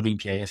Saudi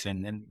PIF,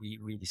 and then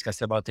we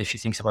discussed about a few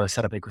things about the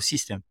startup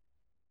ecosystem.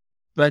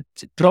 But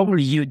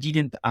probably you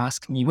didn't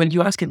ask me. Well,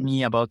 you asked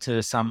me about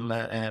some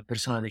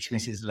personal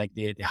experiences like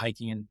the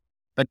hiking,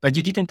 but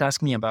you didn't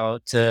ask me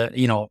about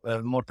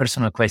more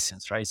personal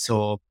questions, right?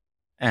 So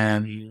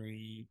um,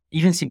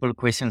 even simple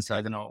questions.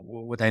 I don't know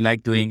what I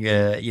like doing,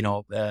 during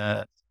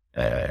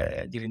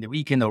the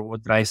weekend, or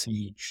what drives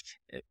me.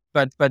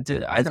 But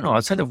I don't know,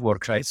 outside of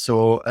work, right?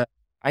 So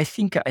I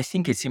think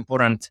it's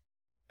important.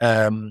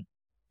 Um,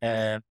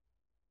 uh,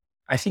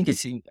 I think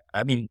it's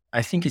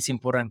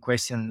important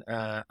question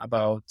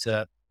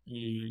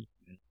mm,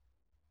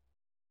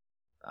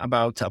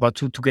 about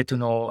to get to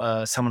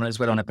know someone as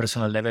well on a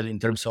personal level in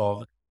terms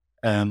of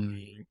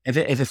have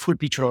a full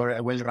picture or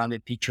a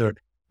well-rounded picture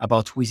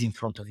about who is in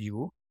front of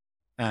you.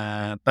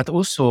 But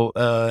also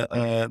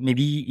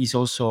maybe is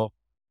also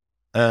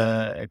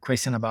a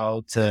question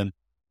about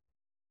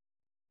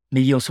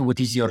maybe also what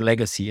is your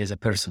legacy as a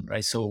person,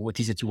 right? So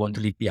what is it you want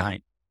to leave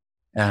behind?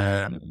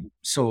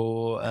 This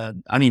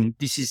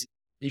is,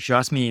 if you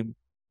ask me,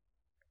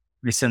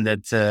 listen,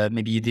 that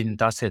maybe you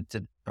didn't ask it,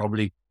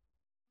 probably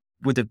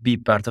would it be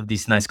part of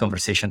this nice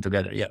conversation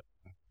together? Yeah.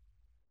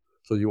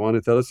 So you want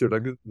to tell us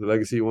the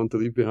legacy you want to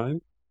leave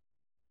behind?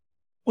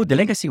 Oh, the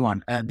legacy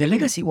one. The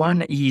legacy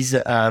one is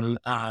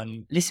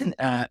listen.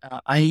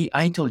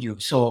 I told you.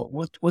 So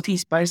what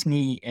inspires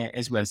me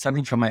as well,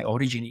 starting from my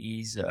origin,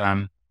 is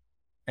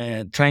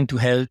trying to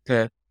help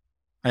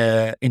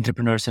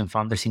entrepreneurs and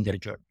founders in their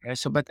journey. Right?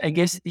 So, but I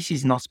guess this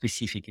is not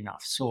specific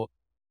enough. So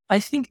I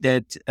think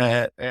that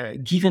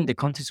given the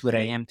context where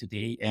I am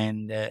today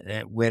and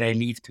where I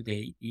live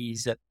today,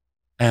 is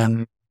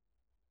um,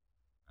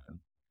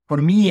 for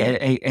me,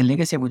 a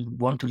legacy I would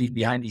want to leave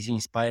behind is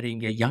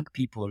inspiring young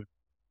people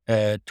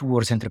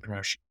towards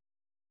entrepreneurship,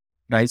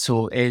 right?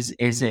 So as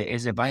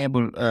a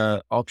viable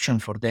option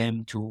for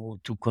them to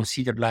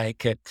consider,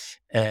 like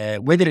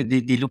whether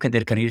they look at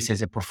their careers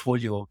as a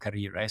portfolio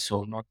career, right?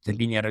 So not the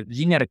linear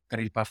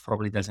career path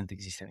probably doesn't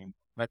exist anymore,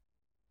 but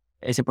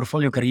as a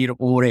portfolio career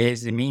or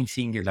as the main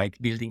thing, like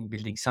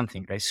building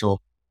something, right?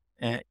 So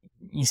uh,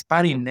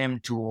 inspiring them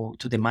to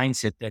the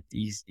mindset that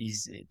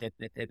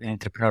an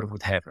entrepreneur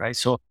would have, right?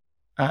 So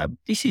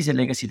this is a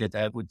legacy that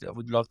I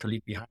would love to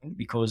leave behind,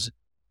 because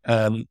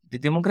the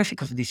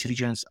demographic of these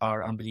regions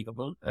are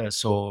unbelievable.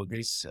 So there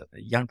is a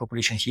young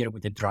population here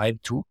with a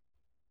drive too,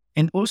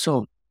 and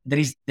also there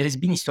has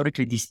been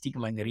historically this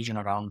stigma in the region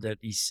around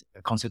this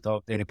concept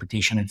of the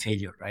reputation and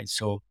failure, right?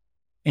 So,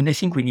 and I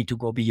think we need to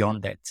go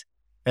beyond that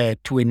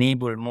to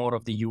enable more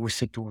of the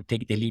youth to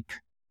take the leap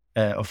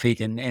of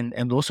faith,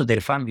 and also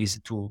their families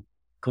to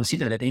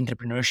consider that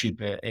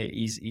entrepreneurship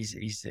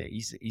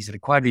is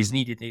required, is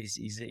needed,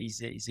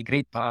 is a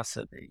great path,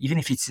 even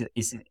if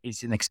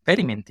it's an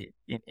experiment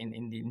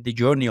in the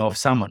journey of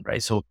someone,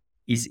 right? So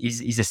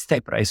is a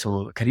step, right?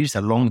 So careers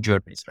are long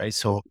journeys, right?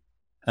 So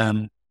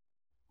um,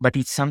 but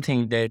it's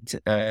something that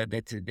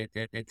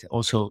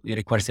also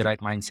requires the right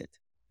mindset,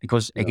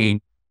 because Yeah.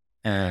 again,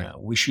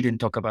 we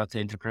shouldn't talk about the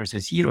entrepreneurs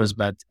as heroes,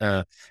 but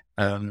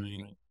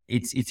um,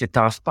 it's a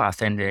tough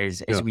path, and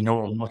as Yeah. we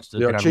know,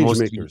 They are there are change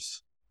mostly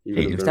makers, even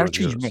if failures. they're There are not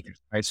change heroes. makers,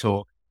 right?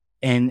 So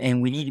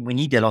and we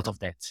need a lot of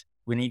that.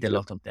 We need a Yep.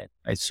 lot of that,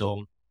 right?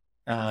 So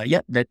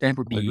yeah, that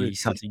would I agree. be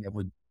something I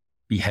would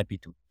be happy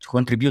to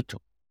contribute to.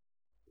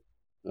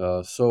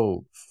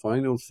 So,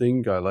 final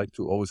thing, I like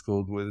to always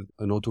close with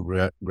a note of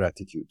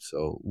gratitude.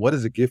 So, what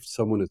is a gift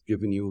someone has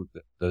given you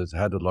that has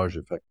had a large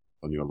effect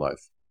on your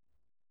life?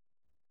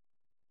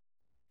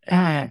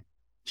 Uh,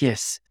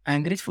 yes,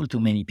 I'm grateful to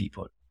many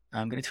people.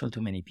 I'm grateful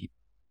to many people.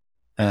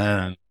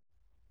 Um,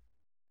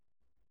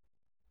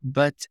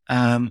 but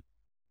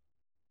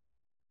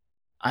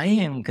I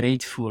am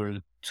grateful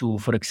to,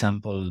 for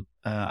example,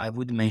 I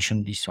would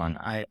mention this one.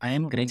 I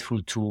am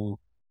grateful to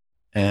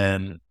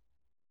um,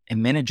 a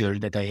manager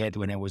that I had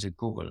when I was at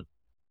Google,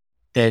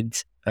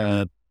 that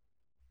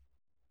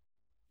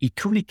he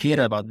truly cared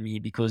about me,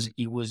 because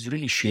he was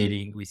really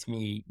sharing with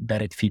me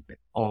direct feedback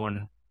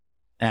on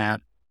uh,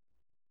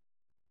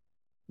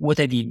 what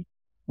I did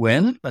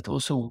well, but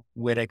also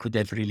where I could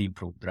have really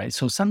improved, right?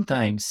 So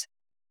sometimes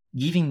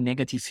giving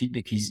negative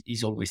feedback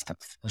is always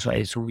tough.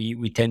 So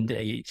we tend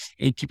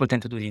people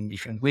tend to do it in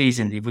different ways,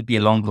 and it would be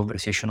a long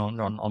conversation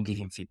on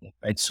giving feedback,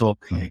 right? So,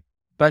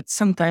 but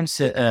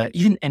sometimes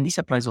even, and this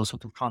applies also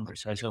to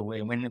founders, right? So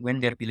when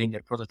they're building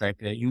their prototype,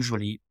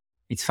 usually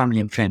it's family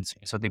and friends.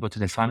 So they go to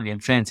their family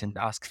and friends and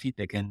ask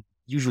feedback, and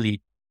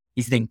usually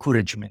it's the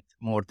encouragement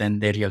more than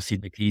the real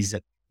feedback. Is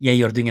yeah,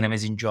 you're doing an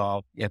amazing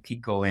job. Yeah,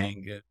 keep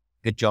going.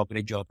 Good job,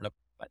 great job. Blah, blah,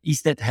 blah.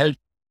 Is that help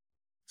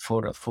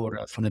for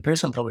the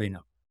person? Probably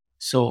not.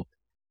 So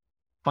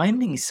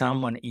finding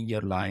someone in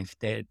your life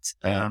that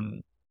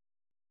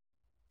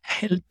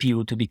help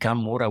you to become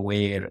more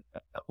aware,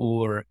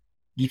 or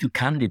give you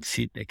candid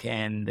feedback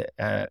and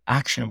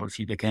actionable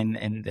feedback,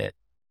 and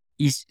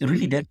is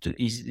really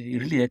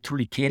there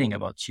truly caring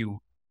about you,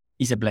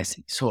 is a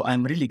blessing. So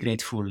I'm really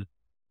grateful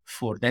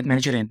for that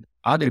manager and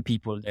other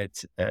people that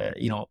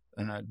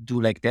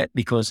do like that,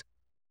 because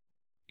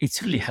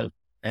it's really helpful.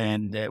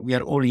 And we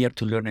are all here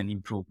to learn and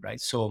improve,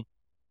 right? So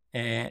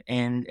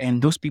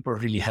and those people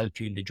really help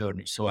you in the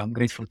journey. So I'm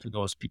grateful to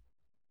those people.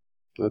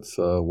 That's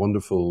a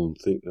wonderful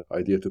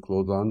idea to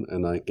close on,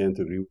 and I can't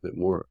agree with it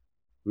more.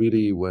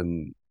 Really,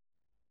 when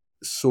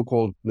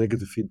so-called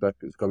negative feedback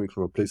is coming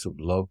from a place of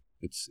love,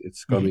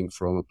 it's coming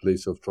from a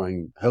place of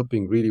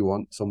helping really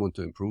want someone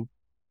to improve.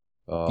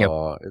 Yep.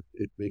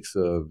 It makes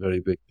a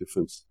very big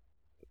difference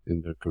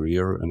in their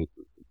career, and it's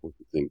an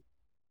important thing.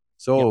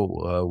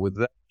 So with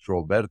that,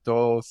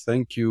 Roberto,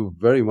 thank you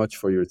very much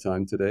for your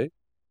time today.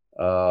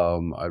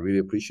 I really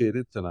appreciate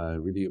it, and I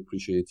really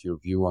appreciate your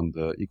view on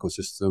the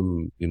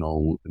ecosystem,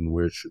 and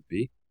where it should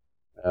be.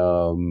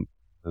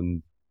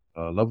 And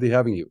lovely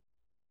having you.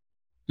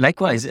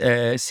 Likewise,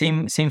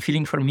 same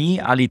feeling for me,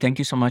 Ali. Thank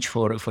you so much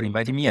for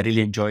inviting me. I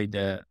really enjoyed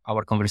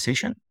our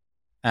conversation.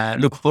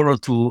 Look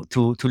forward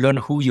to learn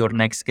who your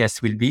next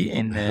guest will be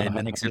in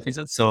the next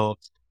episode. So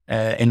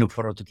and look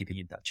forward to keeping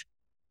in touch.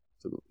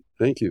 Absolutely.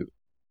 Thank you.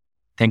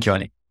 Thank you,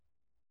 Ali.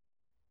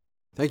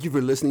 Thank you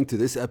for listening to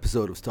this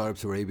episode of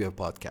Startups Arabia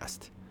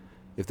podcast.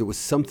 If there was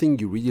something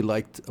you really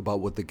liked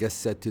about what the guest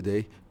said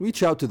today,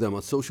 reach out to them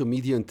on social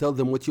media and tell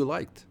them what you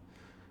liked.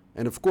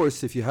 And of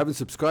course, if you haven't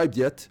subscribed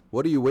yet,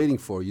 what are you waiting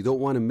for? You don't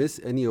want to miss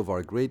any of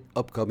our great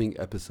upcoming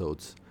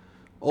episodes.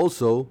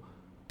 Also,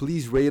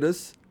 please rate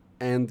us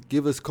and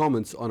give us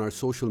comments on our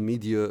social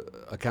media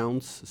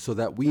accounts so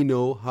that we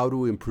know how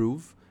to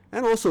improve.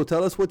 And also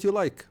tell us what you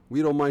like.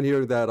 We don't mind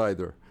hearing that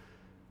either.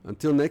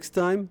 Until next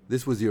time,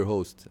 this was your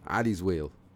host, Ali Zwail.